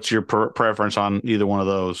bell? What's your preference on either one of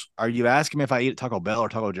those? Are you asking me if I eat at Taco Bell or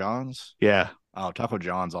Taco John's? Yeah. Oh, Taco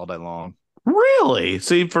John's all day long. Really?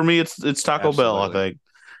 See, for me, it's Taco Bell. I Absolutely. think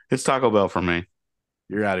it's Taco Bell for me.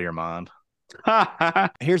 You're out of your mind.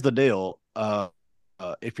 Here's the deal.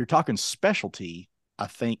 If you're talking specialty, I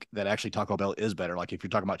think that actually Taco Bell is better. Like if you're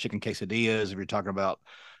talking about chicken quesadillas, if you're talking about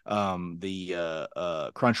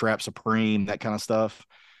the Crunch Wrap Supreme, that kind of stuff.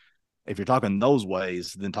 If you're talking those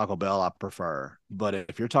ways, then Taco Bell I prefer. But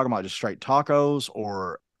if you're talking about just straight tacos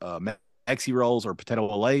or Mexi rolls or potato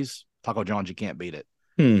olays, Taco John's, you can't beat it.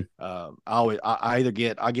 Hmm. I either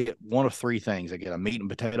get one of three things. I get a meat and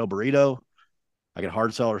potato burrito, I get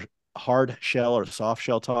hard shell or soft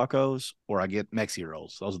shell tacos, or I get Mexi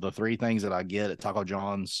rolls. Those are the three things that I get at Taco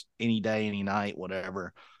John's any day, any night,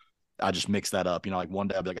 whatever. I just mix that up. Like one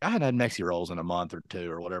day I'll be like, I hadn't had Mexi rolls in a month or two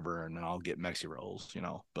or whatever, and then I'll get Mexi rolls.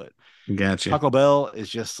 But Gotcha. Taco Bell is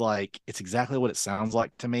just like, it's exactly what it sounds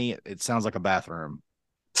like to me. It sounds like a bathroom.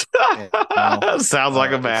 Sounds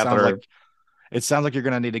like a It sounds bathroom. like you're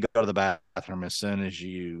gonna need to go to the bathroom as soon as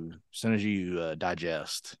you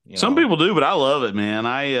digest. Some people do, but I love it, man.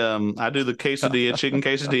 I do the quesadilla, chicken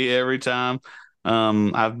quesadilla every time.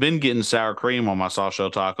 I've been getting sour cream on my soft shell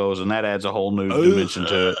tacos, and that adds a whole new dimension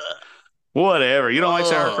to it. Whatever. You don't like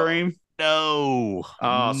sour cream? No,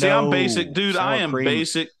 See, I'm basic, no dude. I sour am cream.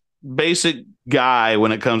 basic guy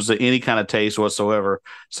when it comes to any kind of taste whatsoever.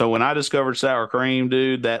 So when I discovered sour cream,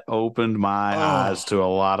 dude, that opened my eyes to a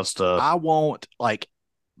lot of stuff. I won't like.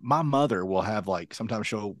 My mother will have like sometimes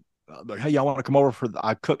she'll like, hey, y'all want to come over for?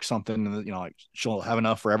 I cook something, and like she'll have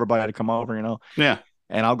enough for everybody to come over. Yeah.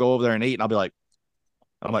 And I'll go over there and eat, and I'll be like,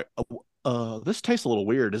 this tastes a little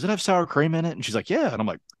weird. Does it have sour cream in it? And she's like, yeah. And I'm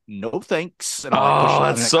like, no, thanks. And I like push Oh, it.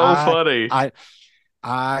 that's Like, so funny.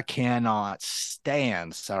 I cannot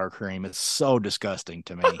stand sour cream. It's so disgusting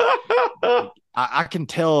to me. Like, I can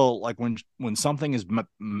tell like when something is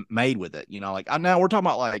made with it. Like now we're talking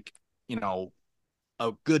about like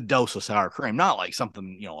a good dose of sour cream, not like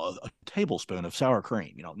something a tablespoon of sour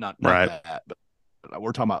cream. Not Right. that, but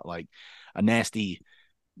we're talking about like a nasty.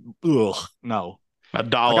 Ugh, no. A Like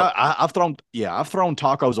dollop. I've thrown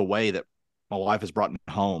tacos away that my wife has brought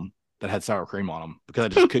home that had sour cream on them because I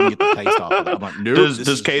just couldn't get the taste off of it. I'm like, nope, this is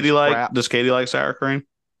just crap. Does Katie like sour cream?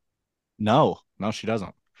 No, she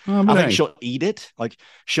doesn't. Oh, I think dang. she'll eat it. Like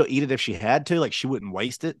she'll eat it if she had to. Like she wouldn't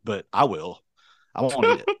waste it, but I will. I won't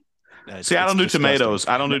eat it. See, I It's don't do disgusting. tomatoes.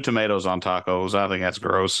 I don't do tomatoes on tacos. I think that's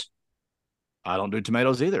gross. I don't do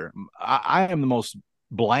tomatoes either. I am the most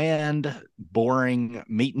bland, boring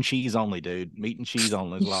meat and cheese only dude. Meat and cheese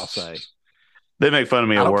only is what I'll say. They make fun of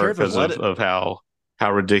me I at don't care work if it's because of how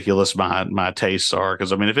ridiculous my tastes are.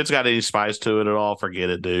 Because I mean, if it's got any spice to it at all, forget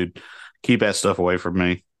it, dude. Keep that stuff away from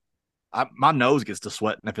me. My nose gets to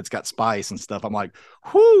sweating if it's got spice and stuff. I'm like,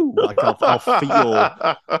 whoo! Like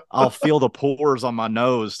I'll feel the pores on my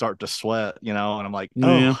nose start to sweat, and I'm like,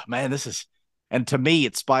 Yeah. oh man, this is. And to me,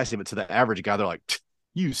 it's spicy, but to the average guy, they're like,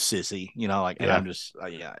 you sissy, like, and Yeah. I'm just,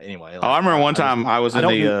 yeah. Anyway, Oh, I like, remember one I just, time I was I in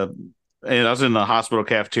don't do. and I was in the hospital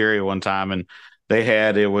cafeteria one time, and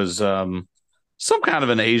it was some kind of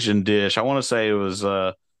an Asian dish. I want to say it was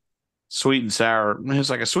sweet and sour. It was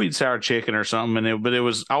like a sweet and sour chicken or something. But it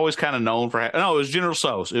was always kind of known for, no, it was General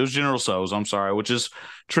Tso's. It was General Tso's. I'm sorry, which is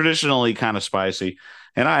traditionally kind of spicy.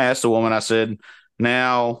 And I asked the woman, I said,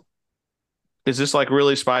 now, is this like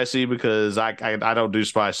really spicy? Because I don't do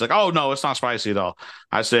spice. Like, oh no, it's not spicy at all.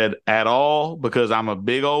 I said at all because I'm a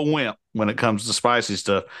big old wimp when it comes to spicy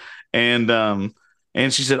stuff. And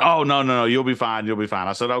and she said, oh no, you'll be fine, you'll be fine.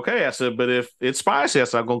 I said, okay. I said, but if it's spicy, I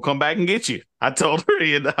said, I'm gonna come back and get you. I told her,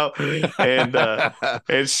 and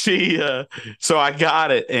and she so I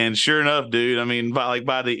got it, and sure enough, dude. I mean,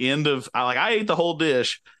 by the end of I ate the whole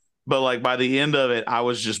dish. But like by the end of it, I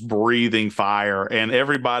was just breathing fire, and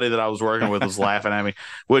everybody that I was working with was laughing at me,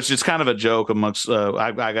 which is kind of a joke amongst.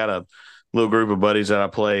 I got a little group of buddies that I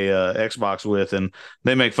play Xbox with, and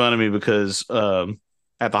they make fun of me because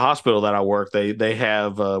at the hospital that I work, they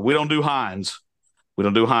have we don't do Heinz, we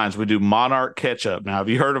don't do Heinz, we do Monarch ketchup. Now, have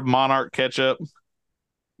you heard of Monarch ketchup?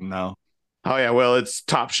 No. Oh yeah, well it's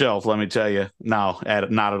top shelf. Let me tell you. No,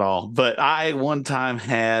 not at all. But I one time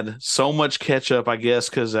had so much ketchup, I guess,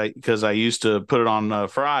 because I used to put it on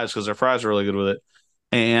fries because their fries are really good with it.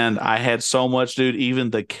 And I had so much, dude. Even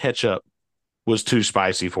the ketchup was too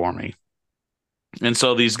spicy for me. And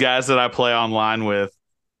so these guys that I play online with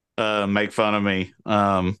make fun of me.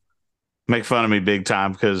 Make fun of me big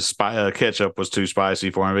time because ketchup was too spicy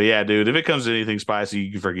for me. But yeah, dude, if it comes to anything spicy,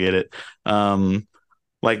 you can forget it.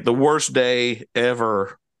 Like the worst day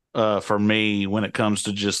ever for me when it comes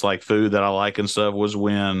to just like food that I like and stuff was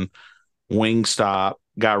when Wingstop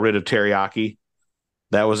got rid of teriyaki.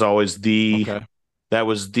 That was always Okay. that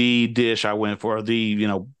was the dish I went for, the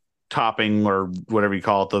topping or whatever you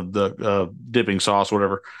call it, the dipping sauce,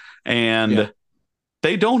 whatever. Yeah. And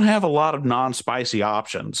they don't have a lot of non-spicy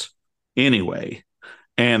options anyway.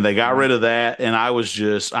 And they got Right. rid of that, and I was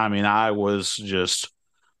just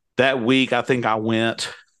that week. I think I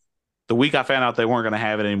went the week I found out they weren't going to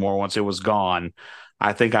have it anymore once it was gone.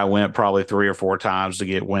 I think I went probably 3 or 4 times to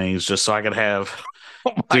get wings just so I could have.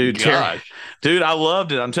 Oh my Dude, gosh. dude, I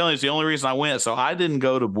loved it. I'm telling you, it's the only reason I went. So I didn't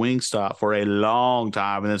go to Wingstop for a long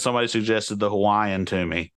time, and then somebody suggested the Hawaiian to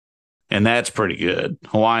me, and that's pretty good.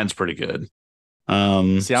 Hawaiian's pretty good. See,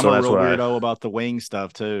 I'm So a that's real what I. weirdo about the wing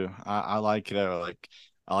stuff too. I like like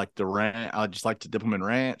I like the ranch. I just like to dip them in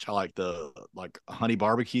ranch. I like the honey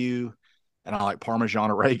barbecue, and I like Parmesan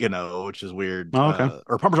oregano, which is weird. Oh, okay.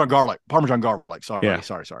 Or Parmesan garlic. Parmesan garlic. Yeah.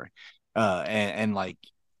 Sorry. And like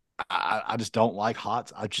I just don't like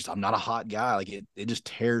hot. I'm not a hot guy. Like it just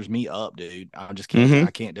tears me up, dude. I just can't. Mm-hmm.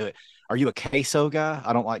 I can't do it. Are you a queso guy?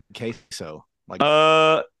 I don't like queso. Like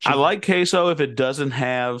I chicken. like queso if it doesn't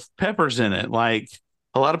have peppers in it. Like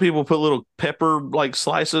a lot of people put little pepper like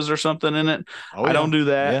slices or something in it. Oh I yeah, don't do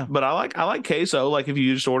that, yeah. but I like queso. Like if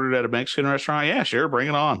you just ordered at a Mexican restaurant, yeah, sure, bring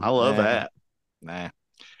it on. I love Nah, that. nah.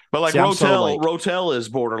 But like See, I'm so like. Rotel is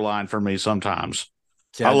borderline for me sometimes.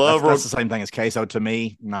 See, I love that's the same thing as queso to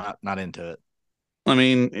me. Not into it. I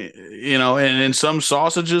mean, and some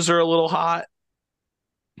sausages are a little hot.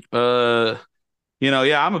 Uh,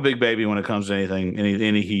 yeah, I'm a big baby when it comes to anything,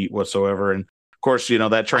 any heat whatsoever. And of course,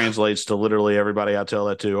 that translates to literally everybody I tell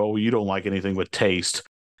that to. Oh, you don't like anything with taste.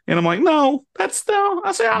 And I'm like, no, that's no.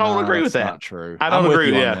 I say I don't No, agree with that's that. not true. I I'm don't with agree.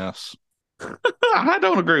 you on Yeah, this. I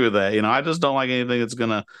don't agree with that. I just don't like anything that's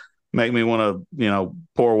gonna make me want to,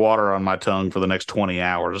 pour water on my tongue for the next 20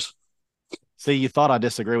 hours. See, you thought I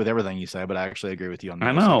disagree with everything you say, but I actually agree with you on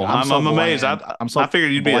I this. Like know. I'm so I'm amazed. bland. I'm I so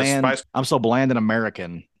figured you'd be a bland. spice I'm so bland and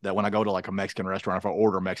American that when I go to like a Mexican restaurant, if I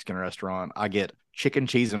order a Mexican restaurant, I get chicken,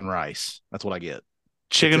 cheese, and rice. That's what I get. That's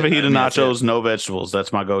chicken it. fajita I mean, that's it. nachos, no vegetables.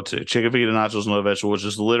 That's my go-to. Chicken fajita nachos, no vegetables.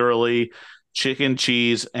 Just literally chicken,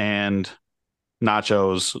 cheese, and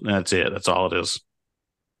nachos. That's it. That's all it is.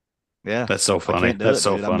 Yeah, That's so I funny. can't do That's it,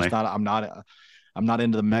 so dude. I'm just funny. not. I'm not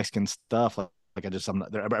into the Mexican stuff. Like I'm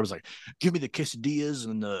not. Everybody was like, "Give me the quesadillas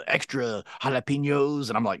and the extra jalapenos,"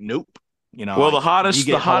 and I'm like, "Nope." Well, Like, do you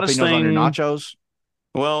the get hottest jalapenos on your thing. nachos?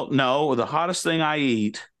 Well, no, the hottest thing I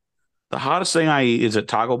eat is at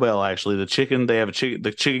Taco Bell. Actually, they have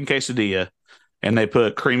the chicken quesadilla, and they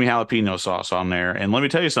put creamy jalapeno sauce on there. And let me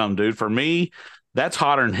tell you something, dude. For me, that's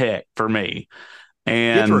hotter than heck for me. You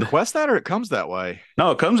have to And request that, or it comes that way?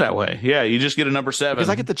 no, it comes that way. Yeah, you just get a number Because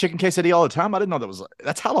I get seven. the chicken quesadilla all the time. I didn't know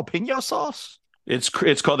that's jalapeno sauce. It's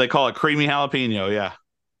called they call it creamy jalapeno. Yeah,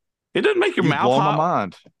 it doesn't make your You mouth blow my hot.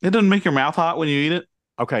 mind. It doesn't make your mouth hot when you eat it.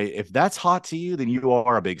 Okay, if that's hot to you, then you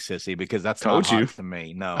are a big sissy because that's not Told you. hot to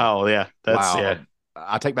me. No. Oh yeah, that's yeah. Wow.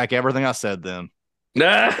 I take back everything I said then.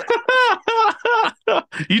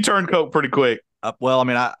 You turned coke pretty quick. Well, I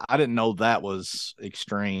mean, I didn't know that was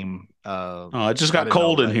extreme. Oh, it just I got didn't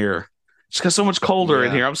cold know in that. here. It's got so much colder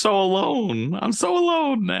in Yeah. here. I'm so alone. I'm so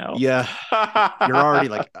alone now. Yeah. You're already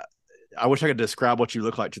like, I wish I could describe what you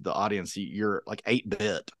look like to the audience. You're like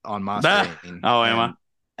 8-bit on my screen. Oh, am I?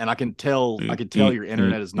 And I can tell your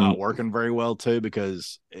internet is not working very well too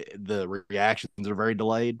because the reactions are very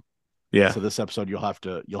delayed. Yeah. So this episode you'll have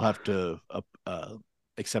to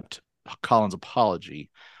accept Colin's apology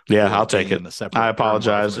Yeah, for I'll take being it. in a I separate firmware from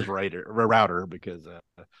apologize. his router because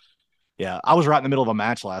yeah, I was right in the middle of a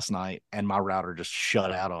match last night and my router just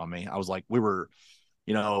shut out on me. I was like, we were,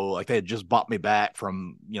 like they had just bought me back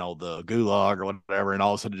from, the gulag or whatever, and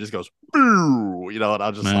all of a sudden it just goes, boo, and I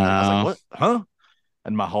was like, No. what, huh?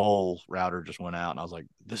 And my whole router just went out, and I was like,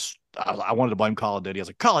 I wanted to blame Call of Duty. I was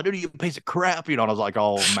like, Call of Duty, you piece of crap, and I was like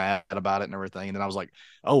all mad about it and everything. And then I was like,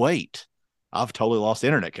 oh wait, I've totally lost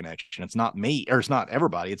internet connection. It's not me, or it's not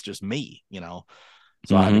everybody. It's just me.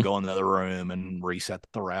 So I had to Mm-hmm. go in the other room and reset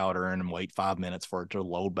the router and wait 5 minutes for it to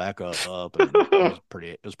load back up. And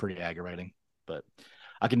it was pretty aggravating. But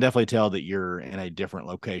I can definitely tell that you're in a different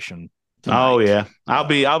location Oh tonight. yeah.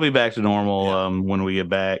 I'll be back to normal Yeah, when we get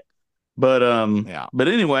back. But yeah.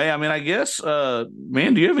 anyway, I mean I guess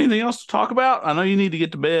man, do you have anything else to talk about? I know you need to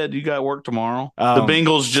get to bed. You got work tomorrow. The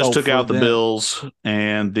Bengals just So took for out the them, Bills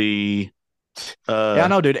and the yeah, I uh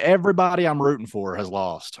know, dude. Everybody I'm rooting for has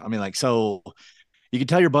lost. I mean, like, so you can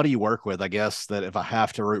tell your buddy you work with, I guess, that if I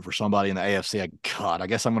have to root for somebody in the AFC, I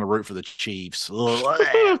guess I'm going to root for the Chiefs.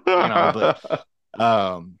 But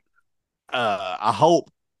um,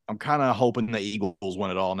 I'm kind of hoping the Eagles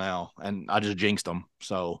win it all now, and I just jinxed them.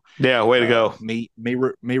 So, Yeah, way to go. me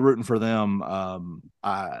rooting for them.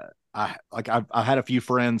 I had a few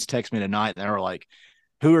friends text me tonight, and they were like,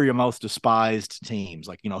 "Who are your most despised teams?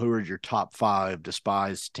 Like, who are your top 5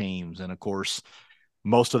 despised teams?" And of course,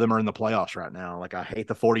 most of them are in the playoffs right now. Like, I hate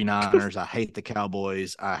the 49ers. I hate the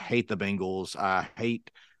Cowboys. I hate the Bengals. I hate,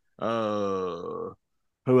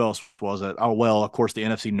 who else was it? Oh, well, of course, the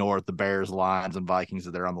NFC North, the Bears, Lions, and Vikings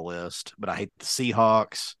are there on the list. But I hate the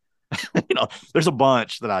Seahawks. There's a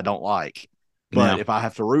bunch that I don't like. But Yeah. if I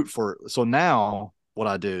have to root for, so now what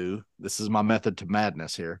I do, this is my method to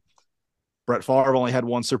madness here. Brett Favre only had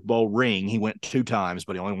one Super Bowl ring. He went 2 times,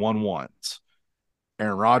 but he only won once.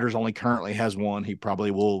 Aaron Rodgers only currently has one. He probably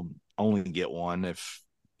will only get one if,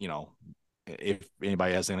 if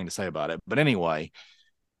anybody has anything to say about it. But anyway,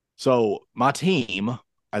 so my team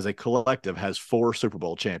as a collective has 4 Super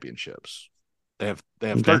Bowl championships. They have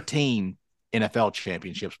Okay. 13 NFL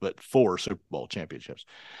championships, but 4 Super Bowl championships.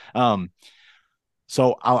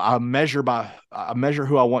 So I measure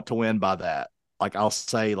who I want to win by that. Like I'll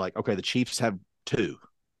say like, okay, the Chiefs have 2.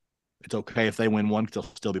 It's okay if they win 1, they'll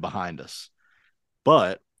still be behind us.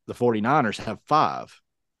 But the 49ers have 5.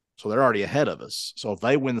 So they're already ahead of us. So if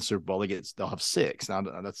they win the Super Bowl, they'll have 6. Now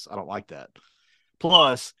I don't like that.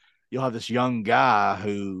 Plus, you'll have this young guy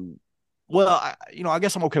who, well, I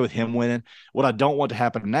guess I'm okay with him winning. What I don't want to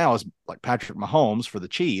happen now is like Patrick Mahomes for the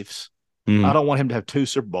Chiefs. I don't want him to have 2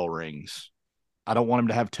 Super Bowl rings. I don't want him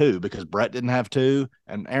to have 2 because Brett didn't have 2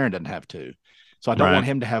 and Aaron didn't have 2. So I don't want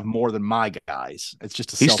him to have more than my guys. It's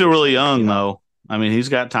just a He's still selfish really thing, young, though. I mean, he's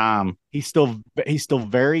got time. He's still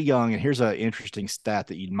very young. And here's an interesting stat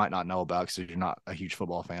that you might not know about because you're not a huge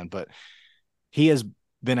football fan, but he has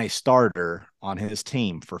been a starter on his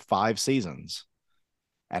team for 5 seasons,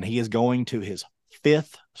 and he is going to his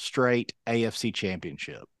 5th straight AFC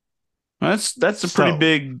championship. That's a pretty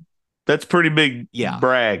big. That's pretty big. Yeah,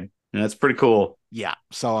 brag. And that's pretty cool. Yeah.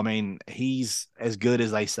 So I mean, he's as good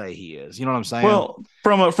as they say he is. You know what I'm saying? Well,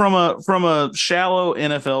 from a shallow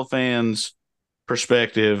NFL fan's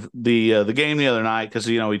perspective, the game the other night, because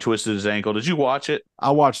he twisted his ankle. Did you watch it?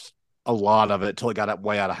 I watched a lot of it till it got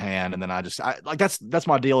way out of hand, and then I like that's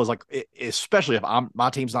my deal. Is like, especially if my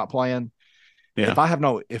team's not playing. Yeah. If I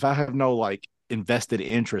have no like invested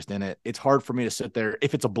interest in it, it's hard for me to sit there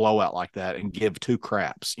if it's a blowout like that and give 2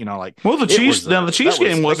 craps. Well, the Chiefs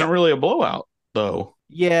game wasn't really a blowout though.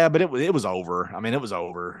 Yeah, but it was over. I mean, it was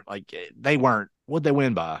over. Like they weren't. What'd they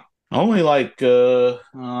win by? Only like I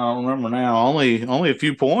don't remember now. Only a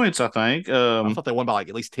few points, I think. I thought they won by like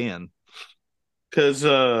at least 10. Because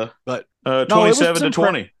but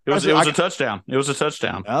 27-20. It was a touchdown. It was a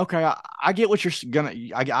touchdown. Okay, I get what you're gonna.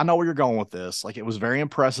 I know where you're going with this. Like it was very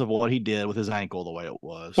impressive what he did with his ankle the way it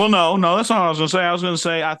was. Well, no, that's not what I was gonna say. I was gonna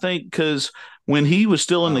say I think because when he was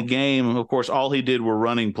still in the game, of course, all he did were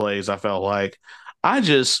running plays. I felt like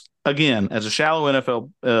again, as a shallow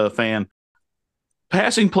NFL fan,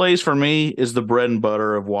 passing plays for me is the bread and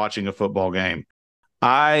butter of watching a football game.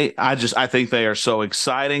 I think they are so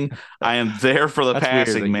exciting. I am there for the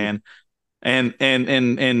passing, man. And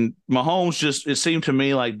Mahomes it seemed to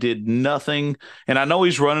me like did nothing. And I know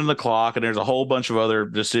he's running the clock and there's a whole bunch of other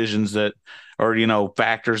decisions that are,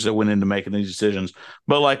 factors that went into making these decisions.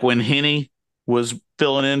 But like when Henne was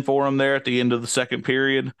filling in for him there at the end of the second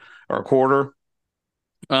period or quarter,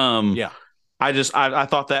 yeah. I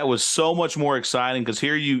thought that was so much more exciting because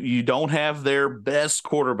here you don't have their best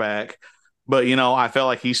quarterback, but I felt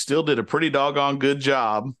like he still did a pretty doggone good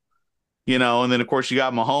job, and then of course you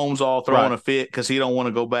got Mahomes all throwing a fit because he don't want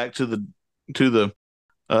to go back to the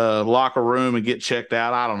locker room and get checked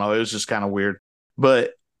out. I don't know. It was just kind of weird.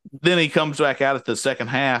 But then he comes back out at the second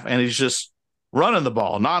half and he's just running the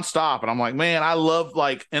ball nonstop. And I'm like, man, I love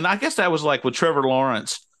and I guess that was like with Trevor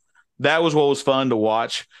Lawrence. That was what was fun to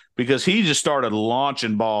watch because he just started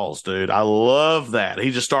launching balls, dude. I love that.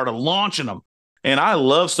 He just started launching them. And I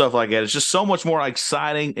love stuff like that. It's just so much more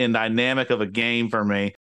exciting and dynamic of a game for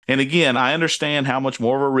me. And again, I understand how much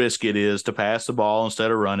more of a risk it is to pass the ball instead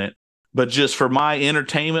of run it. But just for my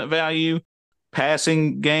entertainment value,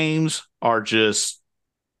 passing games are just,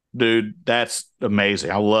 dude, that's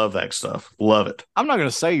amazing. I love that stuff. Love it. I'm not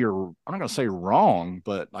gonna say you're wrong,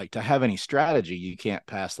 but like to have any strategy, you can't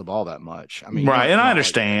pass the ball that much. I mean, right, and I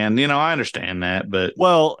understand. I understand that, but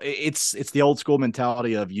it's the old school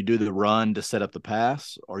mentality of you do the run to set up the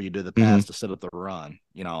pass, or you do the pass to set up the run.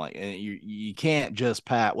 You can't just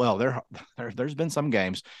pass. Well, there's been some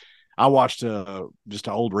games. I watched just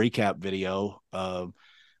an old recap video of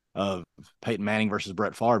Peyton Manning versus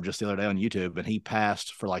Brett Favre just the other day on YouTube, and he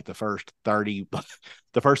passed for like the first 30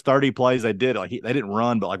 plays they did. Like they didn't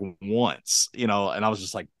run, but like once, and I was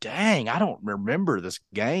just like, dang, I don't remember this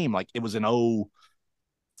game. Like it was in 04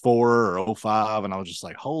 or 05, and I was just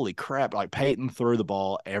like, holy crap. Like Peyton threw the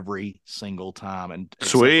ball every single time, and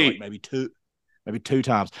sweet, like maybe two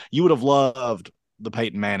times. You would have loved the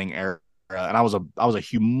Peyton Manning era. And I was a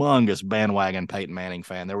humongous bandwagon Peyton Manning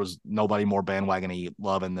fan. There was nobody more bandwagon-y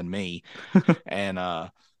loving than me. and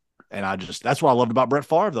that's what I loved about Brett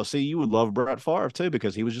Favre, though. See, you would love Brett Favre too,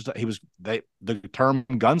 because he was the term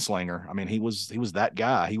gunslinger. I mean, he was that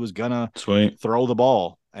guy. He was gonna throw the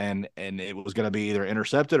ball, and it was gonna be either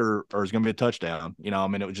intercepted or it was gonna be a touchdown. I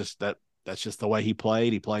mean, it was just that's just the way he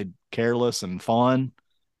played. He played careless and fun,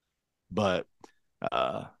 but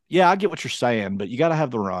yeah, I get what you're saying, but you got to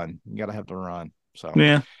have the run. So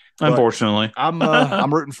yeah, Unfortunately,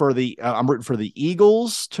 I'm rooting for the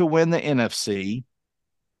Eagles to win the NFC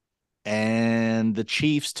and the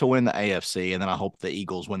Chiefs to win the AFC, and then I hope the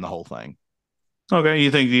Eagles win the whole thing. Okay, I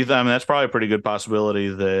mean, that's probably a pretty good possibility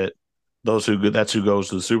that that's who goes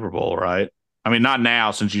to the Super Bowl, right? I mean, not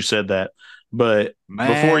now since you said that, but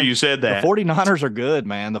before you said that, the 49ers are good,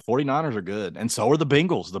 man. The 49ers are good, and so are the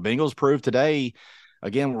Bengals. The Bengals proved today.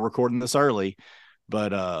 Again, we're recording this early,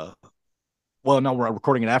 but well, no, we're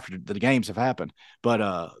recording it after the games have happened.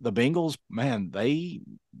 But the Bengals, man, they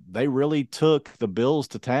really took the Bills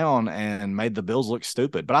to town and made the Bills look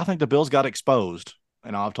stupid. But I think the Bills got exposed.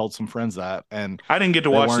 And I've told some friends that, and I didn't get to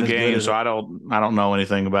watch the game, so I don't know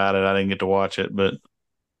anything about it. I didn't get to watch it, but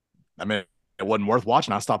I mean, it wasn't worth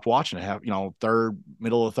watching. I stopped watching it. Middle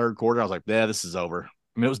of the third quarter, I was like, yeah, this is over.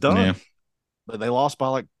 I mean, it was done. Yeah. But they lost by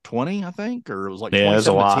like 20, I think, or it was like 27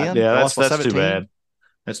 to 10. Yeah, that's too bad.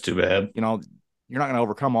 That's too bad. You're not going to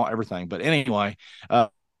overcome everything. But anyway,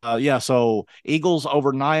 yeah, so Eagles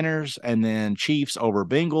over Niners, and then Chiefs over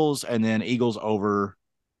Bengals, and then Eagles over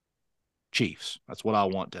Chiefs. That's what I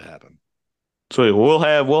want to happen. Sweet. We'll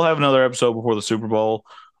have another episode before the Super Bowl.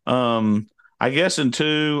 I guess in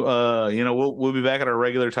two, we'll be back at our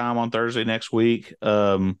regular time on Thursday next week.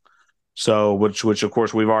 So which of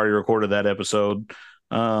course we've already recorded that episode.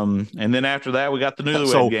 And then after that, we got the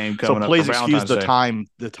Newlywed game coming up. So please excuse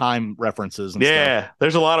the time references. And stuff.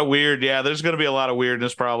 There's a lot of weird. Yeah, there's going to be a lot of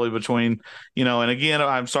weirdness probably between, and again,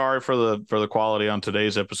 I'm sorry for the quality on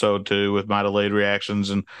today's episode too, with my delayed reactions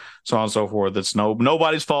and so on and so forth. It's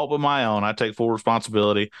nobody's fault but my own. I take full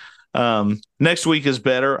responsibility. Next week is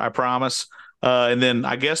better, I promise. And then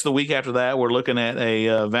I guess the week after that, we're looking at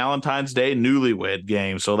a Valentine's Day Newlywed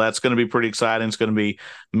game. So that's going to be pretty exciting. It's going to be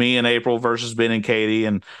me and April versus Ben and Katie,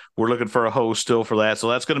 and we're looking for a host still for that.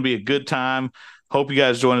 So that's going to be a good time. Hope you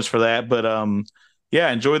guys join us for that. But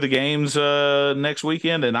yeah, enjoy the games next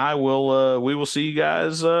weekend, and we will see you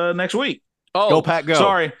guys next week. Oh, go Pack, go!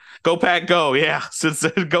 Sorry, go Pack, go! Yeah, since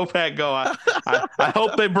go Pack, go! I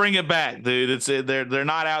hope they bring it back, dude. They're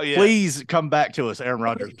not out yet. Please come back to us, Aaron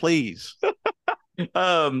Rodgers. Please.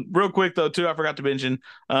 Real quick though, too, I forgot to mention.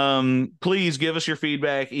 Please give us your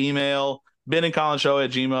feedback. Email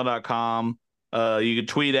benandcollinshow@gmail.com. You can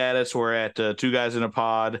tweet at us. We're at 2 Guys in a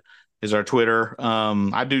Pod is our Twitter.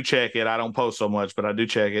 I do check it. I don't post so much, but I do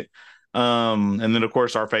check it. And then of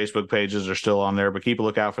course our Facebook pages are still on there, but keep a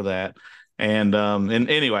lookout for that. And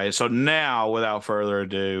anyway, so now without further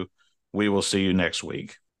ado, we will see you next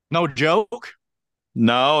week. No joke.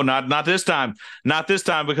 No, not this time. Not this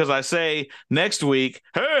time, because I say next week,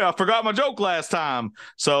 hey, I forgot my joke last time.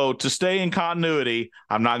 So to stay in continuity,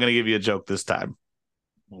 I'm not going to give you a joke this time.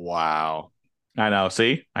 Wow. I know.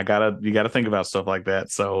 See, you got to think about stuff like that.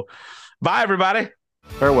 So bye, everybody.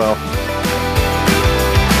 Farewell.